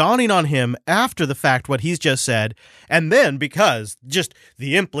 It's dawning on him after the fact what he's just said, and then because just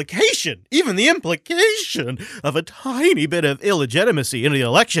the implication, even the implication of a tiny bit of illegitimacy in the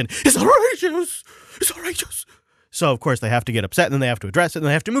election is outrageous. It's outrageous. So, of course, they have to get upset, and then they have to address it, and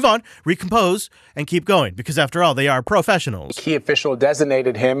they have to move on, recompose, and keep going, because after all, they are professionals. Key official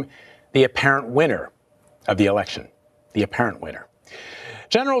designated him the apparent winner of the election. The apparent winner.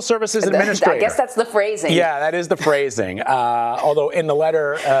 General Services Administrator. I guess that's the phrasing. Yeah, that is the phrasing. Although in the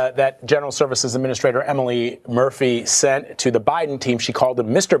letter that General Services Administrator Emily Murphy sent to the Biden team, she called him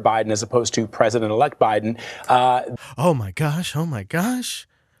Mr. Biden as opposed to President-elect Biden. Oh, my gosh.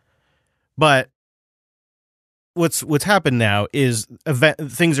 But what's happened now is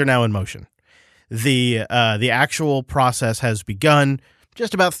things are now in motion. The actual process has begun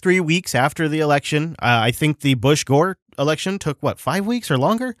just about 3 weeks after the election. I think the Bush-Gore election took, 5 weeks or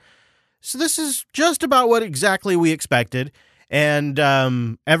longer? So this is just about what exactly we expected. And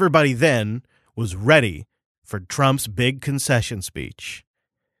everybody then was ready for Trump's big concession speech.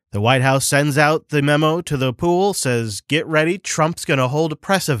 The White House sends out the memo to the pool, says, get ready, Trump's going to hold a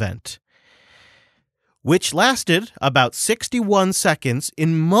press event, which lasted about 61 seconds,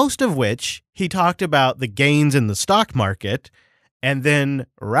 in most of which he talked about the gains in the stock market and then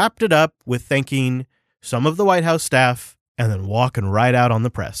wrapped it up with thanking some of the White House staff and then walking right out on the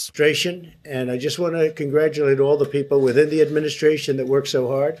press. And I just want to congratulate all the people within the administration that work so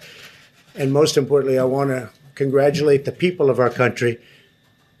hard. And most importantly, I want to congratulate the people of our country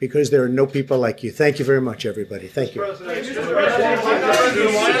because there are no people like you. Thank you very much, everybody. Thank you. Mr.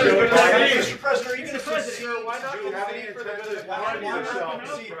 President, even if it's sir, why not concede for the good of the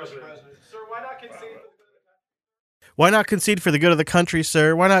country? Sir, why not concede? Why not concede for the good of the country,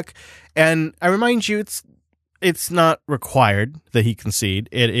 sir? Why not? And I remind you, it's not required that he concede.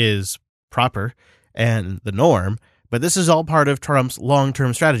 It is proper and the norm. But this is all part of Trump's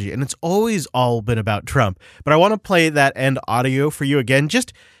long-term strategy, and it's always all been about Trump. But I want to play that end audio for you again.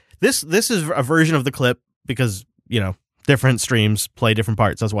 Just this is a version of the clip because, different streams play different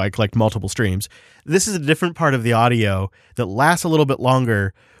parts. That's why I collect multiple streams. This is a different part of the audio that lasts a little bit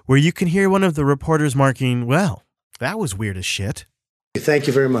longer where you can hear one of the reporters marking, well, that was weird as shit. Thank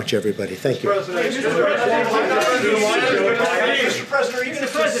you very much, everybody. Thank you. Mr. President, even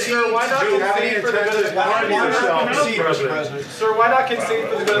if it's sir, why not concede for the good of the country? Sir, why not concede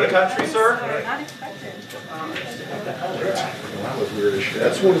for the good of the country, sir? That was weird as shit.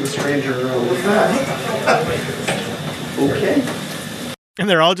 That's one of the stranger rooms. Okay. And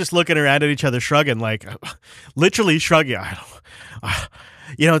they're all just looking around at each other, shrugging, like literally shrugging.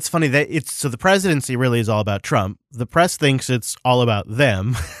 It's funny that so the presidency really is all about Trump. The press thinks it's all about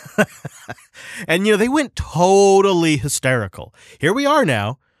them. And, they went totally hysterical. Here we are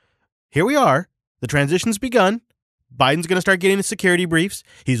now. Here we are. The transition's begun. Biden's going to start getting the security briefs.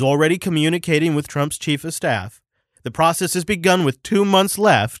 He's already communicating with Trump's chief of staff. The process has begun with 2 months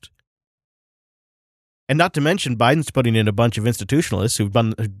left. And not to mention, Biden's putting in a bunch of institutionalists who've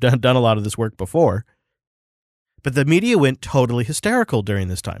done a lot of this work before. But the media went totally hysterical during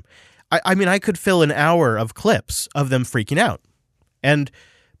this time. I mean, I could fill an hour of clips of them freaking out. And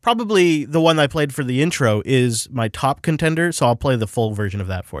probably the one I played for the intro is my top contender, so I'll play the full version of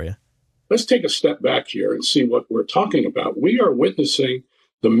that for you. Let's take a step back here and see what we're talking about. We are witnessing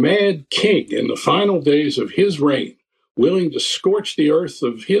the mad king in the final days of his reign, willing to scorch the earth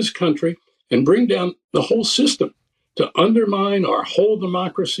of his country and bring down the whole system to undermine our whole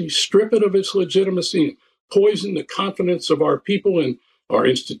democracy, strip it of its legitimacy, and poison the confidence of our people in our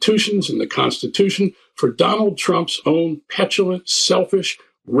institutions and the Constitution for Donald Trump's own petulant, selfish,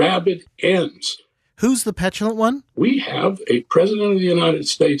 rabid ends. Who's the petulant one? We have a president of the United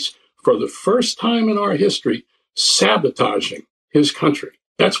States, for the first time in our history, sabotaging his country.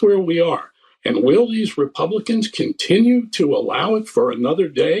 That's where we are. And will these Republicans continue to allow it for another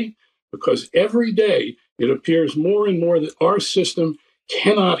day? Because every day it appears more and more that our system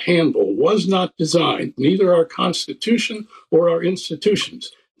cannot handle, was not designed, neither our Constitution or our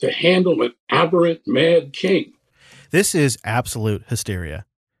institutions, to handle an aberrant, mad king. This is absolute hysteria.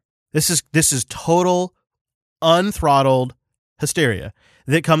 This is total, unthrottled hysteria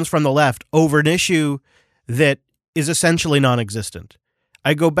that comes from the left over an issue that is essentially non-existent.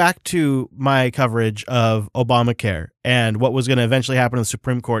 I go back to my coverage of Obamacare, and what was going to eventually happen in the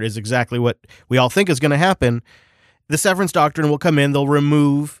Supreme Court is exactly what we all think is going to happen. The severance doctrine will come in, they'll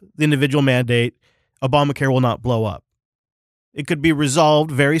remove the individual mandate, Obamacare will not blow up. It could be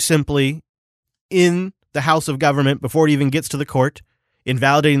resolved very simply in the House of Government before it even gets to the court,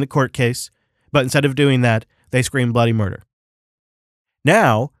 invalidating the court case, but instead of doing that, they scream bloody murder.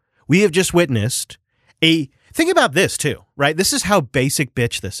 Now, we have just witnessed think about this too, right? This is how basic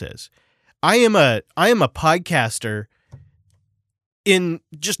bitch this is. I am a podcaster in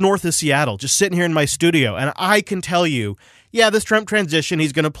just north of Seattle, just sitting here in my studio, and I can tell you, yeah, this Trump transition,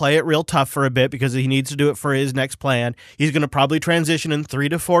 he's going to play it real tough for a bit because he needs to do it for his next plan. He's going to probably transition in 3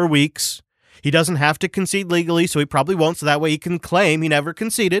 to 4 weeks. He doesn't have to concede legally, so he probably won't, so that way he can claim he never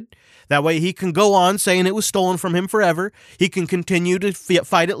conceded. That way he can go on saying it was stolen from him forever. He can continue to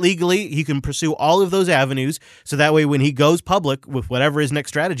fight it legally. He can pursue all of those avenues, so that way when he goes public with whatever his next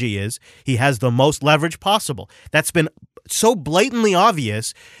strategy is, he has the most leverage possible. That's been so blatantly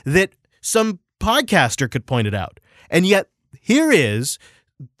obvious that some podcaster could point it out. And yet here is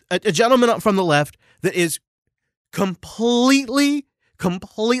a gentleman from the left that is completely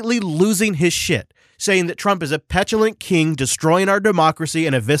losing his shit, saying that Trump is a petulant king destroying our democracy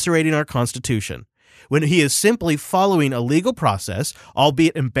and eviscerating our Constitution, when he is simply following a legal process,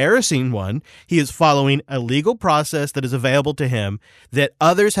 albeit embarrassing one. He is following a legal process that is available to him, that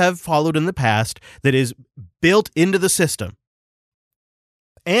others have followed in the past, that is built into the system.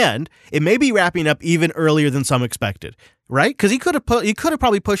 And it may be wrapping up even earlier than some expected, right? Because he could have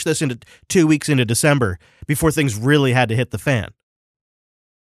probably pushed this into 2 weeks into December before things really had to hit the fan.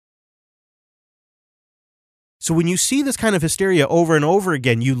 So when you see this kind of hysteria over and over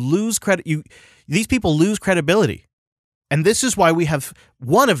again, you lose credit. These people lose credibility. And this is why we have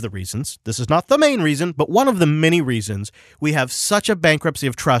one of the reasons, this is not the main reason, but one of the many reasons we have such a bankruptcy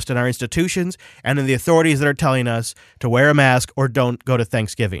of trust in our institutions and in the authorities that are telling us to wear a mask or don't go to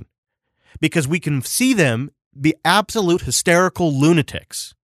Thanksgiving. Because we can see them be absolute hysterical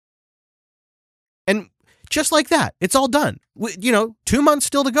lunatics. And just like that, it's all done. 2 months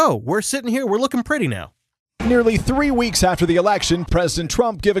still to go. We're sitting here, we're looking pretty now. Nearly 3 weeks after the election, President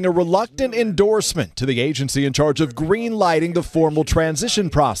Trump giving a reluctant endorsement to the agency in charge of green-lighting the formal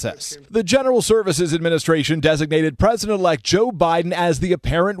transition process. The General Services Administration designated President-elect Joe Biden as the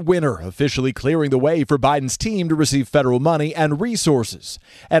apparent winner, officially clearing the way for Biden's team to receive federal money and resources,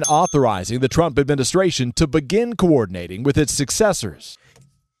 and authorizing the Trump administration to begin coordinating with its successors.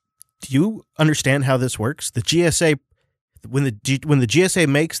 Do you understand how this works? The GSA, when the GSA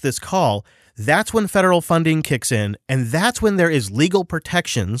makes this call, that's when federal funding kicks in, and that's when there is legal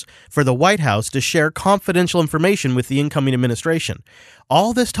protections for the White House to share confidential information with the incoming administration.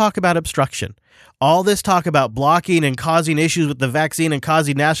 All this talk about obstruction, all this talk about blocking and causing issues with the vaccine and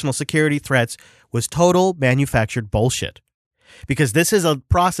causing national security threats was total manufactured bullshit. Because this is a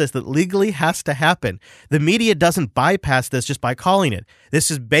process that legally has to happen. The media doesn't bypass this just by calling it. This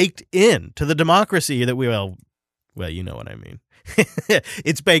is baked in to the democracy that well, you know what I mean.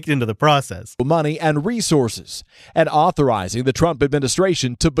 It's baked into the process. Money and resources, and authorizing the Trump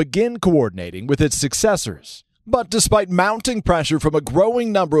administration to begin coordinating with its successors. But despite mounting pressure from a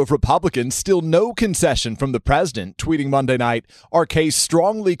growing number of Republicans, still no concession from the president, tweeting Monday night, "Our case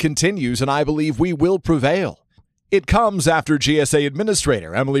strongly continues and I believe we will prevail." It comes after GSA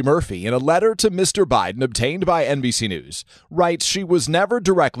Administrator Emily Murphy, in a letter to Mr. Biden obtained by NBC News, writes she was never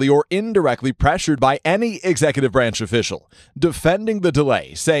directly or indirectly pressured by any executive branch official, defending the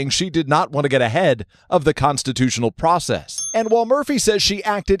delay, saying she did not want to get ahead of the constitutional process. And while Murphy says she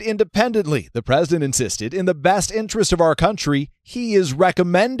acted independently, the president insisted in the best interest of our country, he is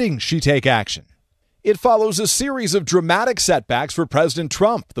recommending she take action. It follows a series of dramatic setbacks for President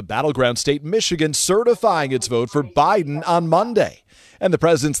Trump, the battleground state Michigan certifying its vote for Biden on Monday, and the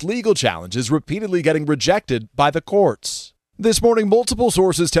president's legal challenges repeatedly getting rejected by the courts. This morning, multiple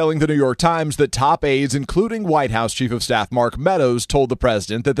sources telling the New York Times that top aides, including White House Chief of Staff Mark Meadows, told the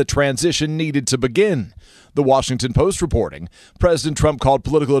president that the transition needed to begin. The Washington Post reporting, President Trump called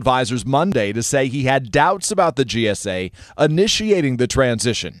political advisors Monday to say he had doubts about the GSA initiating the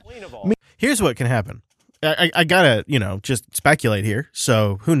transition. Here's what can happen. I gotta, just speculate here,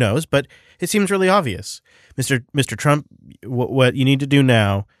 so who knows, but it seems really obvious. Mr. Trump, what you need to do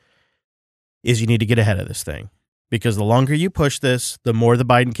now is you need to get ahead of this thing. Because the longer you push this, the more the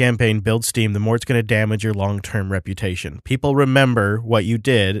Biden campaign builds steam, the more it's going to damage your long-term reputation. People remember what you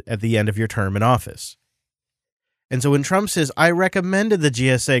did at the end of your term in office. And so when Trump says, I recommended the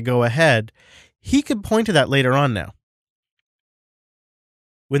GSA go ahead, he could point to that later on now.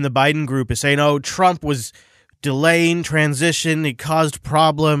 When the Biden group is saying, oh, Trump was delaying transition, he caused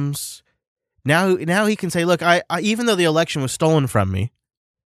problems. Now he can say, look, I even though the election was stolen from me,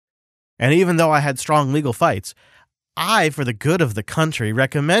 and even though I had strong legal fights, I, for the good of the country,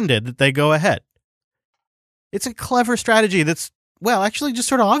 recommended that they go ahead. It's a clever strategy that's, well, actually just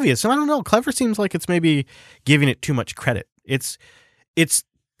sort of obvious. And I don't know, clever seems like it's maybe giving it too much credit. It's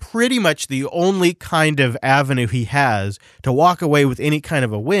pretty much the only kind of avenue he has to walk away with any kind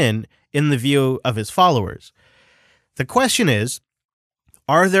of a win in the view of his followers. The question is,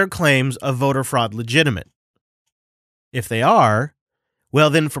 are their claims of voter fraud legitimate? If they are,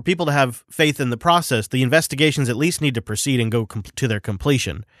 well, then for people to have faith in the process, the investigations at least need to proceed and go to their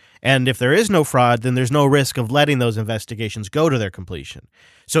completion. And if there is no fraud, then there's no risk of letting those investigations go to their completion.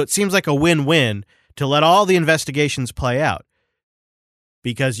 So it seems like a win-win to let all the investigations play out,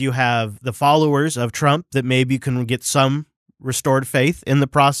 because you have the followers of Trump that maybe can get some restored faith in the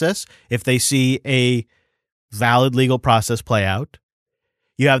process if they see a valid legal process play out.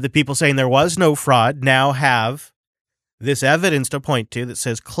 You have the people saying there was no fraud now have this evidence to point to that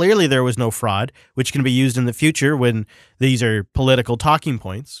says clearly there was no fraud, which can be used in the future when these are political talking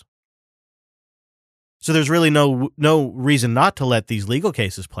points. So there's really no reason not to let these legal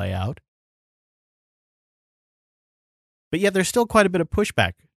cases play out. But yet there's still quite a bit of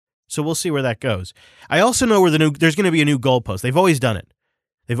pushback. So we'll see where that goes. I also know where there's going to be a new goalpost. They've always done it.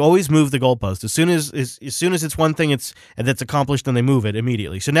 They've always moved the goalpost. As soon as it's one thing that's accomplished, then they move it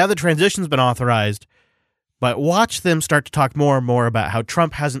immediately. So now the transition's been authorized. But watch them start to talk more and more about how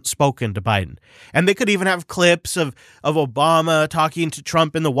Trump hasn't spoken to Biden. And they could even have clips of Obama talking to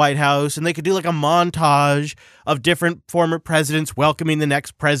Trump in the White House, and they could do like a montage of different former presidents welcoming the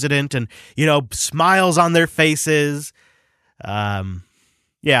next president and, smiles on their faces.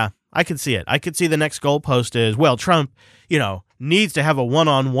 Yeah, I could see it. I could see the next goalpost is, well, Trump, needs to have a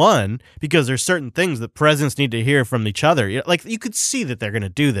one-on-one because there's certain things that presidents need to hear from each other. Like, you could see that they're going to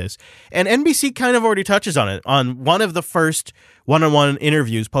do this. And NBC kind of already touches on it on one of the first one-on-one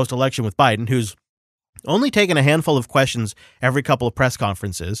interviews post-election with Biden, who's only taken a handful of questions every couple of press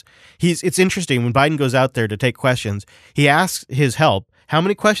conferences. It's interesting when Biden goes out there to take questions, he asks his help, how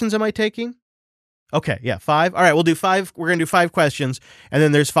many questions am I taking? Okay, yeah, 5. All right, we'll do 5. We're going to do 5 questions, and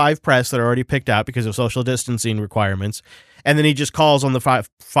then there's 5 press that are already picked out because of social distancing requirements, and then he just calls on the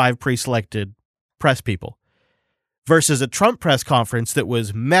 5 pre-selected press people. Versus a Trump press conference that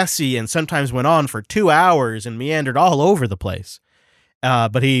was messy and sometimes went on for 2 hours and meandered all over the place.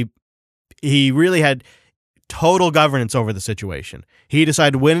 But he really had total governance over the situation. He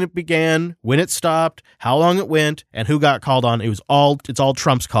decided when it began, when it stopped, how long it went, and who got called on. It's all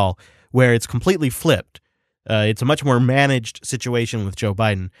Trump's call, where it's completely flipped. It's a much more managed situation with Joe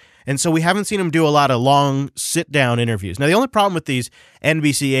Biden. And so we haven't seen him do a lot of long sit-down interviews. Now, the only problem with these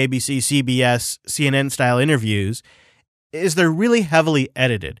NBC, ABC, CBS, CNN-style interviews is they're really heavily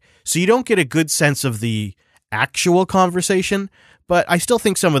edited. So you don't get a good sense of the actual conversation, but I still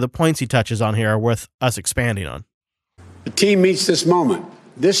think some of the points he touches on here are worth us expanding on. The team meets this moment.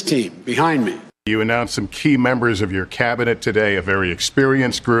 This team behind me. You announced some key members of your cabinet today, a very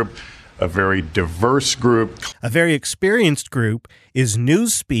experienced group, a very diverse group. A very experienced group is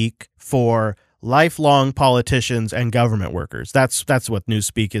Newspeak for lifelong politicians and government workers. That's what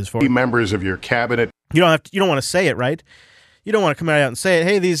Newspeak is for. Key members of your cabinet. You don't want to say it, right? You don't want to come out and say it.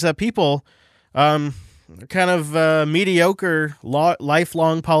 Hey, these people, kind of mediocre,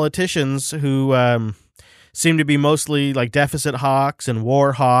 lifelong politicians who seem to be mostly like deficit hawks and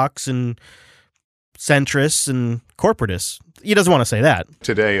war hawks and centrists and corporatists. He doesn't want to say that.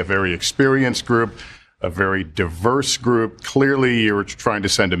 Today, a very experienced group, a very diverse group. Clearly, you're trying to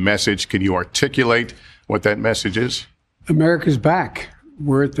send a message. Can you articulate what that message is? America's back.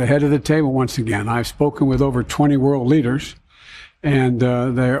 We're at the head of the table once again. I've spoken with over 20 world leaders, and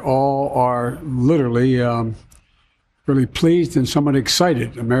they all are literally really pleased and somewhat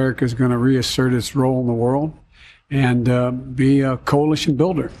excited. America's going to reassert its role in the world and be a coalition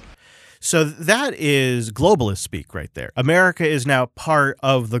builder. So that is globalist speak right there. America is now part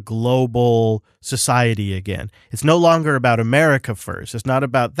of the global society again. It's no longer about America first. It's not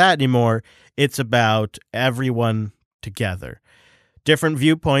about that anymore. It's about everyone together. Different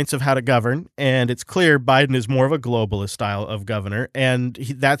viewpoints of how to govern, and it's clear Biden is more of a globalist style of governor, and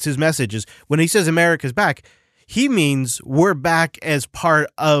that's his message. Is when he says America's back, he means we're back as part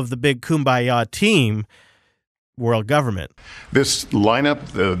of the big kumbaya team world government. This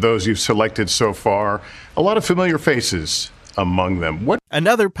lineup, those you've selected so far, a lot of familiar faces among them. What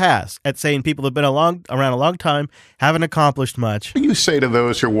another pass at saying people have been around a long time, haven't accomplished much. What do you say to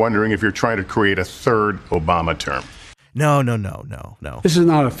those who are wondering if you're trying to create a third Obama term? No. This is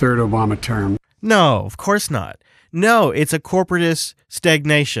not a third Obama term. No, of course not. No, it's a corporatist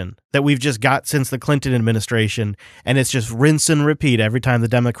stagnation that we've just got since the Clinton administration, and it's just rinse and repeat every time the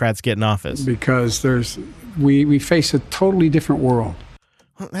Democrats get in office. Because we face a totally different world.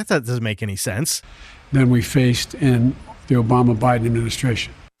 Well, that doesn't make any sense. Than we faced in the Obama-Biden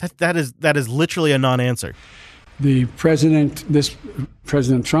administration. That is literally a non-answer.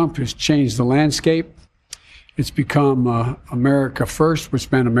 President Trump has changed the landscape. It's become America first, which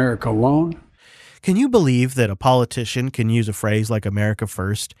meant America alone. Can you believe that a politician can use a phrase like America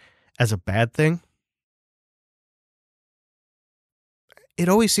first as a bad thing? It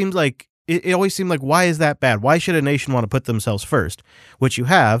always seemed like why is that bad? Why should a nation want to put themselves first? What you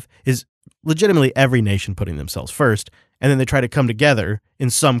have is legitimately every nation putting themselves first, and then they try to come together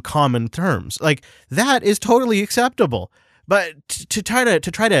in some common terms. Like that is totally acceptable. But to try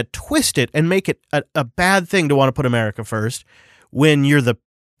to twist it and make it a bad thing to want to put America first when you're the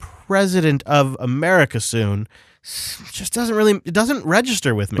president of America soon just doesn't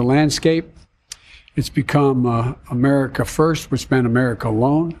register with me. The landscape, it's become America first, which meant America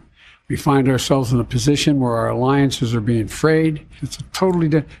alone. We find ourselves in a position where our alliances are being frayed. It's a totally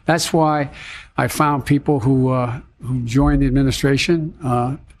different. That's why I found people who joined the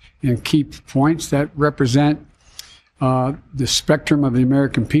administration in key points that represent the spectrum of the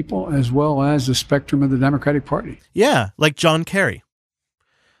American people as well as the spectrum of the Democratic Party. Yeah, like John Kerry.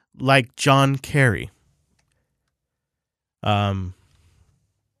 And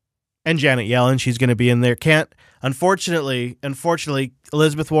Janet Yellen, she's going to be in there. Unfortunately,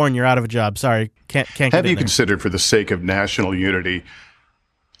 Elizabeth Warren, you're out of a job. Sorry, can't get in there. Have you considered, for the sake of national unity,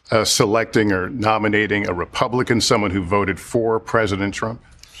 selecting or nominating a Republican, someone who voted for President Trump?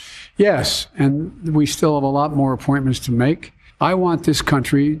 Yes, and we still have a lot more appointments to make. I want this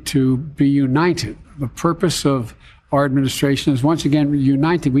country to be united. The purpose of our administration is, once again,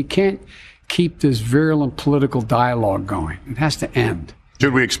 united. We can't keep this virulent political dialogue going. It has to end.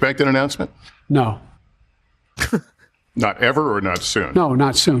 Should we expect an announcement? No. Not ever or not soon? No,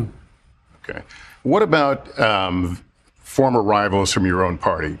 not soon. Okay. What about former rivals from your own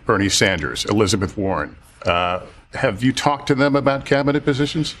party, Bernie Sanders, Elizabeth Warren? Have you talked to them about cabinet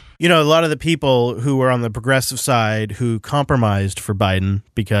positions? You know, a lot of the people who were on the progressive side who compromised for Biden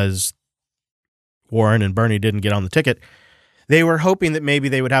because Warren and Bernie didn't get on the ticket, they were hoping that maybe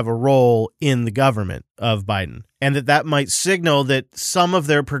they would have a role in the government of Biden and that might signal that some of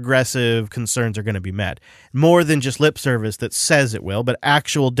their progressive concerns are going to be met. More than just lip service that says it will, but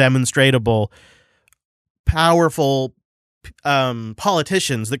actual demonstratable, powerful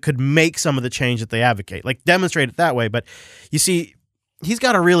politicians that could make some of the change that they advocate, like demonstrate it that way. But you see, he's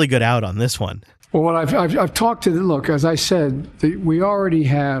got a really good out on this one. Well, what I've talked to, look, as I said, we already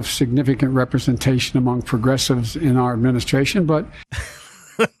have significant representation among progressives in our administration, but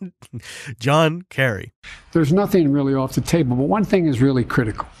John Kerry, there's nothing really off the table. But one thing is really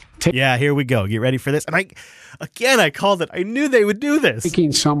critical. Yeah, here we go. Get ready for this. And I called it. I knew they would do this.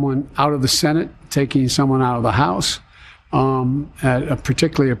 Taking someone out of the Senate, taking someone out of the House,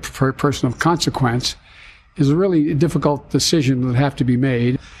 particularly a person of consequence, is a really difficult decision that would have to be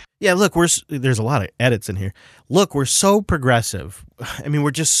made. Yeah, look, there's a lot of edits in here. Look, we're so progressive. I mean, we're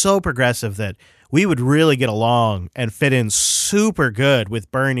just so progressive that we would really get along and fit in super good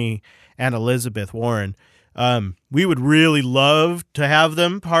with Bernie and Elizabeth Warren. We would really love to have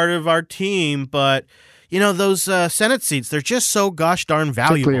them part of our team, but those Senate seats, they're just so gosh darn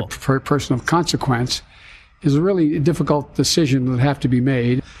valuable. Particularly a person of consequence is a really difficult decision that have to be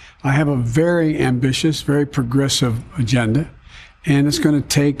made. I have a very ambitious, very progressive agenda, and it's going to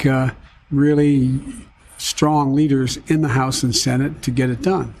take really strong leaders in the House and Senate to get it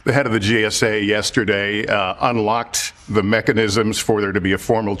done. The head of the GSA yesterday unlocked the mechanisms for there to be a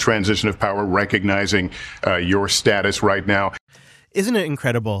formal transition of power, recognizing your status right now. Isn't it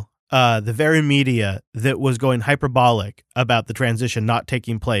incredible? The very media that was going hyperbolic about the transition not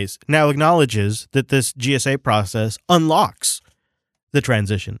taking place now acknowledges that this GSA process unlocks the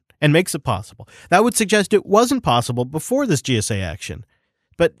transition and makes it possible. That would suggest it wasn't possible before this GSA action,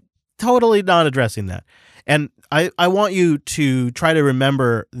 but totally not addressing that. And I want you to try to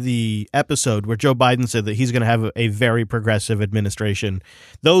remember the episode where Joe Biden said that he's going to have a very progressive administration.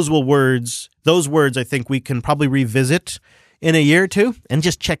 Those words, I think we can probably revisit in a year or two and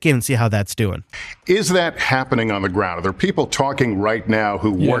just check in and see how that's doing. Is that happening on the ground? Are there people talking right now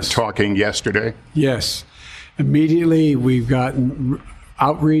who weren't talking yesterday? Yes. Immediately, we've gotten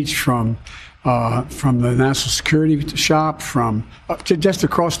outreach from the national security shop, from just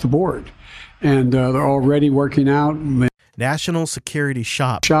across the board. And they're already working out. National security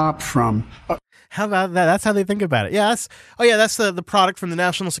shop. From. How about that? That's how they think about it. Yeah, that's the product from the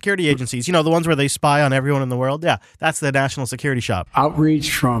national security agencies. The ones where they spy on everyone in the world. Yeah, that's the national security shop.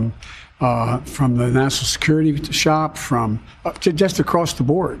 Outreach from the national security shop, from just across the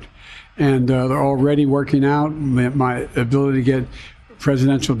board. And they're already working out my ability to get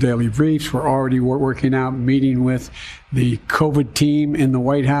presidential daily briefs. We're already working out, meeting with the COVID team in the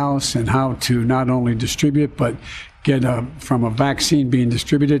White House and how to not only distribute, but get from a vaccine being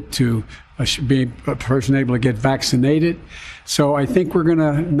distributed to being a person able to get vaccinated. So I think we're going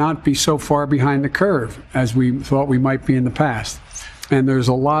to not be so far behind the curve as we thought we might be in the past. And there's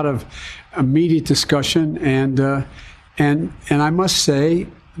a lot of immediate discussion, and I must say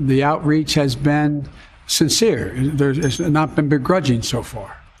the outreach has been sincere. It's not been begrudging so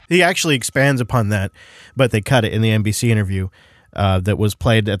far. He actually expands upon that, but they cut it in the NBC interview that was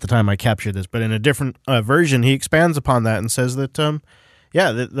played at the time I captured this. But in a different version, he expands upon that and says that,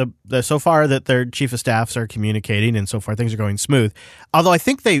 the so far that their chief of staffs are communicating, and so far things are going smooth. Although I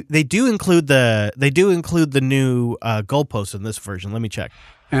think they do include the new goalposts in this version. Let me check.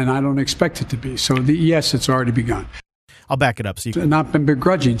 And I don't expect it to be. So yes, it's already begun. I'll back it up. It's not been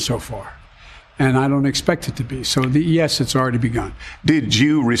begrudging so far. And I don't expect it to be. So yes, it's already begun. Did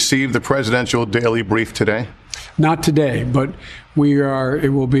you receive the presidential daily brief today? Not today, but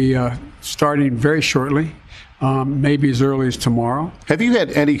it will be starting very shortly, maybe as early as tomorrow. Have you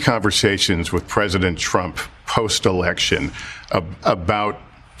had any conversations with President Trump post-election about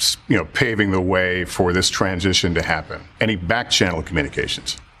paving the way for this transition to happen? Any back-channel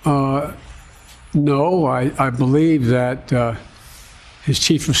communications? No, I believe that his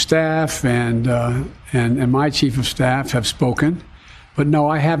chief of staff and my chief of staff have spoken. But no,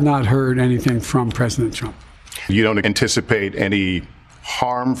 I have not heard anything from President Trump. You don't anticipate any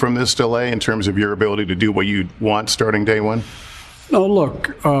harm from this delay in terms of your ability to do what you want starting day one? No,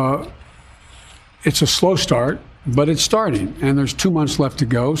 look, it's a slow start, but it's starting. And there's 2 months left to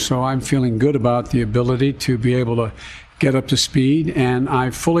go. So I'm feeling good about the ability to be able to get up to speed. And I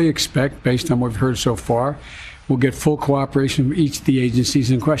fully expect, based on what we've heard so far, we'll get full cooperation from each of the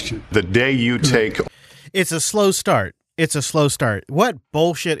agencies in question. The day you take... It's a slow start. What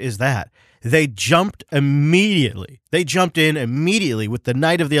bullshit is that? They jumped immediately. They jumped in immediately with the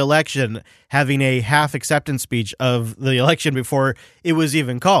night of the election having a half acceptance speech of the election before it was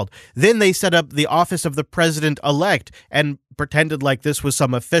even called. Then they set up the office of the president-elect and pretended like this was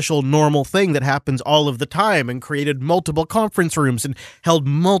some official normal thing that happens all of the time and created multiple conference rooms and held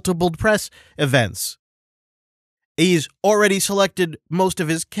multiple press events. He's already selected most of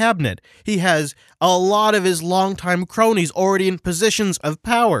his cabinet. He has a lot of his longtime cronies already in positions of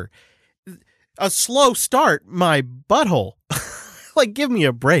power. A slow start, my butthole. Like, give me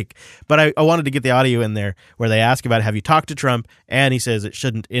a break. But I wanted to get the audio in there where they ask about, have you talked to Trump? And he says it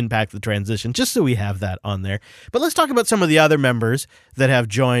shouldn't impact the transition, just so we have that on there. But let's talk about some of the other members that have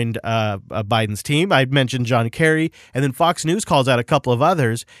joined Biden's team. I mentioned John Kerry, and then Fox News calls out a couple of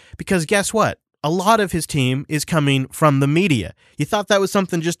others, because guess what? A lot of his team is coming from the media. You thought that was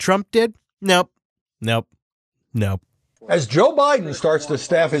something just Trump did? Nope. As Joe Biden starts to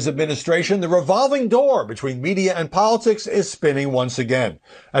staff his administration, the revolving door between media and politics is spinning once again.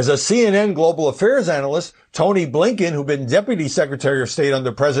 As a CNN global affairs analyst, Tony Blinken, who'd been Deputy Secretary of State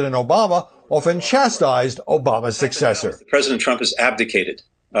under President Obama, often chastised Obama's successor. President Trump has abdicated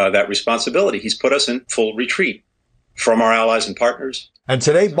that responsibility. He's put us in full retreat. from our allies and partners. And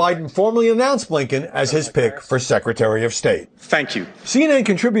today, Biden formally announced Blinken as his pick for Secretary of State. Thank you. CNN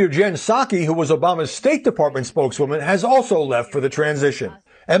contributor Jen Psaki, who was Obama's State Department spokeswoman, has also left for the transition.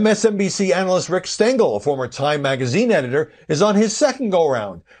 MSNBC analyst Rick Stengel, a former Time magazine editor, is on his second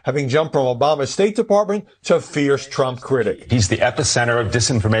go-round, having jumped from Obama's State Department to fierce Trump critic. He's the epicenter of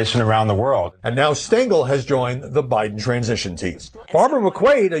disinformation around the world. And now Stengel has joined the Biden transition team. Barbara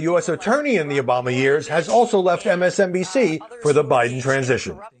McQuaid, a U.S. attorney in the Obama years, has also left MSNBC for the Biden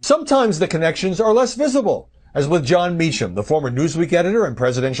transition. Sometimes the connections are less visible. As with John Meacham, the former Newsweek editor and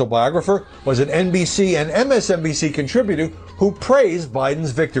presidential biographer, was an NBC and MSNBC contributor who praised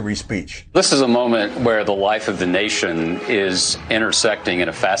Biden's victory speech. This is a moment where the life of the nation is intersecting in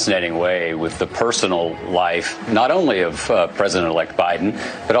a fascinating way with the personal life, not only of President-elect Biden,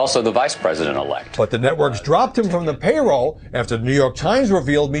 but also the vice president-elect. But the networks dropped him from the payroll after the New York Times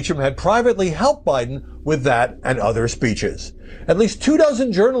revealed Meacham had privately helped Biden with that and other speeches. At least 24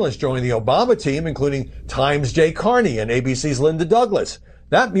 journalists joined the Obama team, including Times' Jay Carney and ABC's Linda Douglas.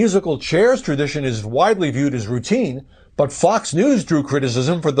 That musical chairs tradition is widely viewed as routine, but Fox News drew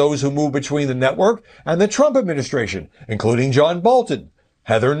criticism for those who move between the network and the Trump administration, including John Bolton,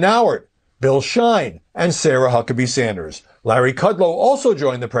 Heather Nauert, Bill Shine, and Sarah Huckabee Sanders. Larry Kudlow also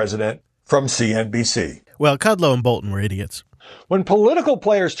joined the president from CNBC. Well, Kudlow and Bolton were idiots. When political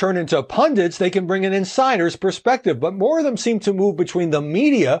players turn into pundits, they can bring an insider's perspective, but more of them seem to move between the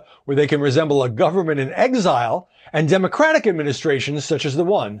media, where they can resemble a government in exile, and democratic administrations such as the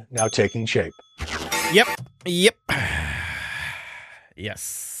one now taking shape. Yep.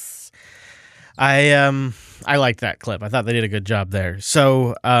 Yes. I liked that clip. I thought they did a good job there.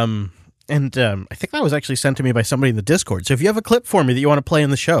 So, I think that was actually sent to me by somebody in the Discord. So if you have a clip for me that you want to play in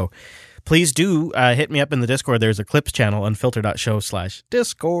the show, please do hit me up in the Discord. There's a clips channel,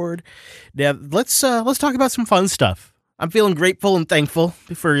 unfiltered.show/Discord. Now, let's talk about some fun stuff. I'm feeling grateful and thankful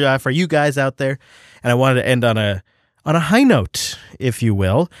for you guys out there, and I wanted to end on a high note, if you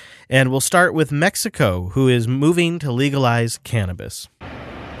will. And we'll start with Mexico, who is moving to legalize cannabis.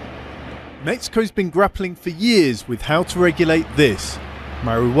 Mexico's been grappling for years with how to regulate this,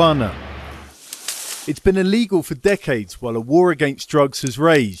 marijuana. It's been illegal for decades while a war against drugs has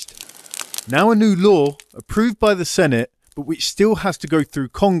raged. Now a new law, approved by the Senate, but which still has to go through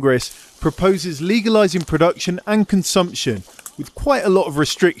Congress, proposes legalizing production and consumption with quite a lot of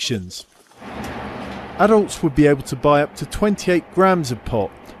restrictions. Adults would be able to buy up to 28 grams of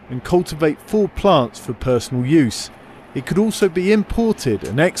pot and cultivate 4 plants for personal use. It could also be imported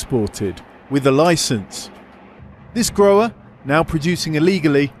and exported with a license. This grower, now producing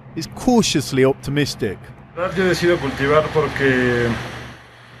illegally, is cautiously optimistic.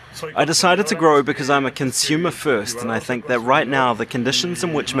 I decided to grow because I'm a consumer first, and I think that right now the conditions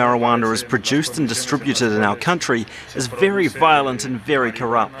in which marijuana is produced and distributed in our country is very violent and very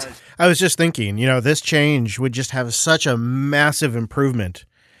corrupt. I was just thinking, this change would just have such a massive improvement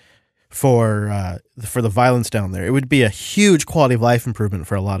for the violence down there. It would be a huge quality of life improvement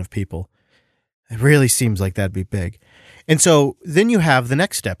for a lot of people. It really seems like that'd be big. And so then you have the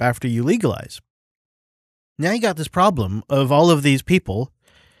next step after you legalize. Now you got this problem of all of these people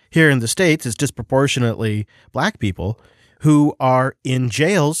here in the States, it's disproportionately black people who are in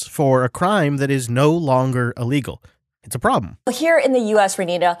jails for a crime that is no longer illegal. It's a problem. Here in the U.S.,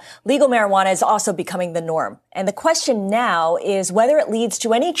 Renita, legal marijuana is also becoming the norm. And the question now is whether it leads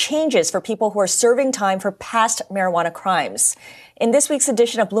to any changes for people who are serving time for past marijuana crimes. In this week's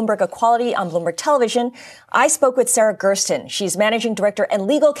edition of Bloomberg Equality on Bloomberg Television, I spoke with Sarah Gersten. She's managing director and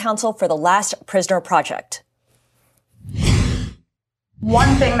legal counsel for the Last Prisoner Project.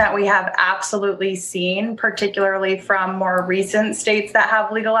 One thing that we have absolutely seen, particularly from more recent states that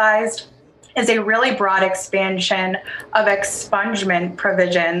have legalized, is a really broad expansion of expungement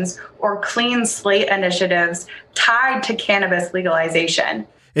provisions or clean slate initiatives tied to cannabis legalization.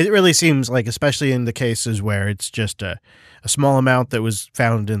 It really seems like, especially in the cases where it's just a small amount that was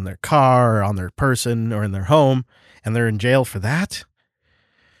found in their car or on their person or in their home, and they're in jail for that.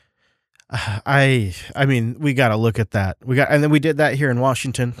 I mean, we got to look at that. And then we did that here in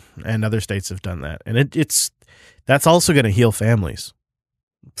Washington, and other states have done that. And that's also going to heal families.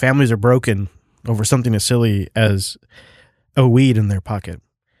 Families are broken over something as silly as a weed in their pocket.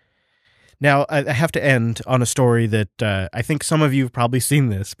 Now, I have to end on a story that I think some of you have probably seen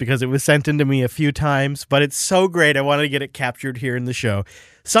this because it was sent in to me a few times, but it's so great. I wanted to get it captured here in the show.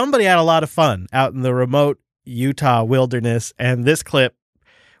 Somebody had a lot of fun out in the remote Utah wilderness, and this clip's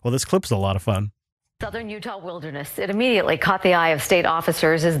a lot of fun. Southern Utah wilderness. It immediately caught the eye of state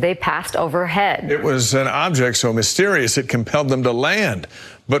officers as they passed overhead. It was an object so mysterious it compelled them to land.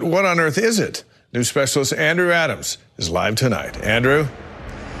 But what on earth is it? News specialist Andrew Adams is live tonight. Andrew?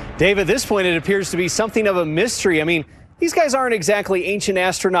 Dave, at this point, it appears to be something of a mystery. I mean, these guys aren't exactly ancient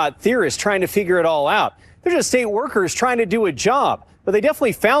astronaut theorists trying to figure it all out. They're just state workers trying to do a job. But they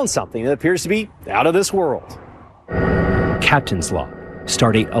definitely found something that appears to be out of this world. Captain's log,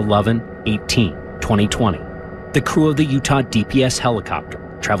 stardate 11/18/2020. The crew of the Utah DPS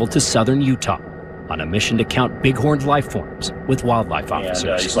helicopter traveled to southern Utah on a mission to count bighorn life forms with wildlife officers.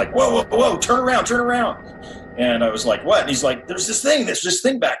 And he's like, whoa, whoa, whoa, turn around. And I was like, what? And he's like, there's this thing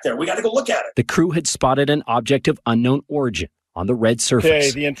back there. We got to go look at it. The crew had spotted an object of unknown origin on the red surface.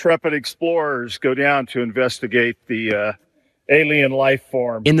 Okay, the intrepid explorers go down to investigate the alien life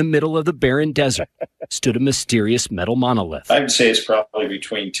form. In the middle of the barren desert stood a mysterious metal monolith. I would say it's probably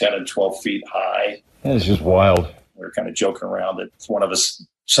between 10 and 12 feet high. It's just wild. We were kind of joking around that if one of us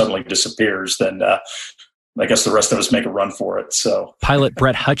suddenly disappears, then I guess the rest of us make a run for it. So pilot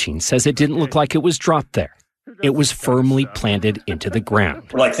Brett Hutchings says it didn't look like it was dropped there. It was firmly planted into the ground.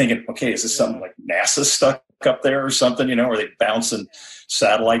 We're like thinking, okay, is this something like NASA stuck up there or something? You know, are they bouncing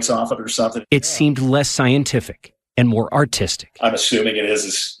satellites off it or something? It seemed less scientific and more artistic. I'm assuming it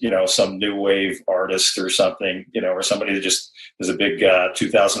is, you know, some new wave artist or something, you know, or somebody that just is a big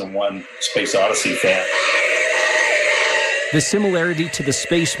 2001 Space Odyssey fan. The similarity to the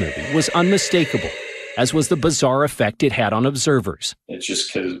space movie was unmistakable, as was the bizarre effect it had on observers. It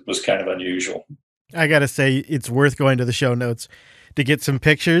just was kind of unusual. I got to say, it's worth going to the show notes to get some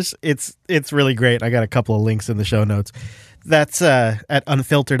pictures. It's really great. I got a couple of links in the show notes. That's at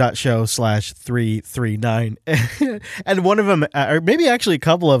unfiltered.show/339. And one of them, or maybe actually a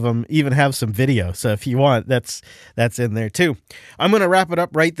couple of them, even have some video. So if you want, that's in there too. I'm going to wrap it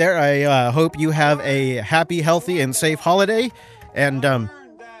up right there. I hope you have a happy, healthy, and safe holiday. And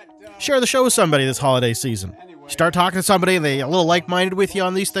share the show with somebody this holiday season. Start talking to somebody and they're a little like-minded with you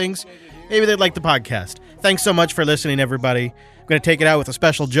on these things. Maybe they'd like the podcast. Thanks so much for listening, everybody. I'm going to take it out with a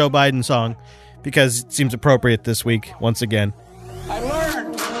special Joe Biden song because it seems appropriate this week, once again. I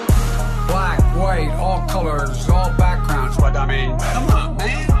learned black, white, all colors, all backgrounds. What I mean, come on,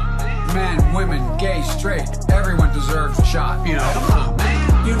 man. Men, women, gay, straight, everyone deserves a shot. You know, come on,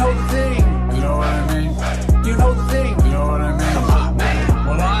 man. You know the thing. You know what I mean? You know the thing. You know what I mean? Come on, man.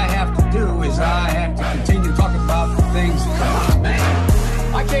 What I have to do is I have to continue to talk about the things. Come on, man.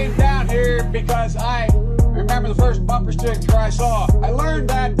 I came down here because I remember the first bumper sticker I saw. I learned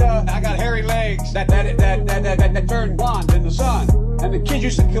that I got hairy legs that turned blonde in the sun. And the kids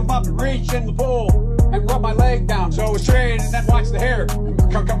used to come up and reach in the pool and rub my leg down so it was straight and then watch the hair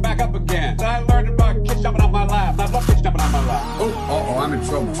come back up again. And I learned about kids jumping on my lap. And I love kids jumping on my lap. Oh, I'm in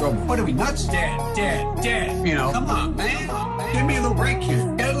trouble. What are we, nuts? Dead. You know, come on, man. Give me a little break here.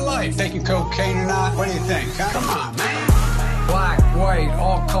 Get a life. Taking cocaine or not? What do you think? Come on, man. Black, white,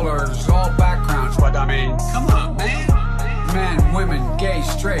 all colors, all backgrounds. What I mean, come on, man. Men, women, gay,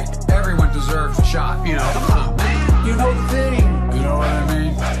 straight, everyone deserves a shot. You know, come on, man. You know the thing. You know what I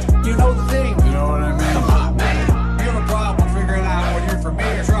mean? You know the thing. You know what I mean? Come on, man. You have a problem figuring out whether you're for me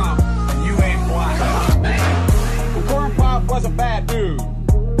or Trump, and you ain't black. Come on, man. Well, Corn Pop was a bad dude,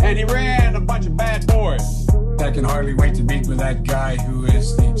 and he ran a bunch of bad boys. I can hardly wait to meet with that guy who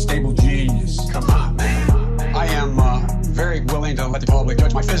is the stable genius. Come on, man. I am very willing to let the public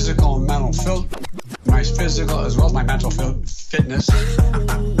judge my physical and mental my physical as well as my mental fitness.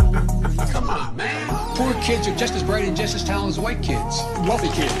 Come on, man. Poor kids are just as bright and just as talented as white kids. Wealthy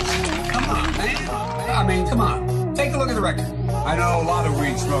kids. Come on, man. I mean, come on. Take a look at the record. I know a lot of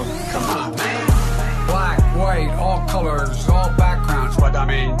weed smoking. Come on, man. Black, white, all colors, all backgrounds. What I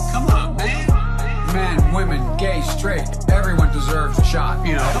mean, come on, man. Men, women, gay, straight, everyone deserves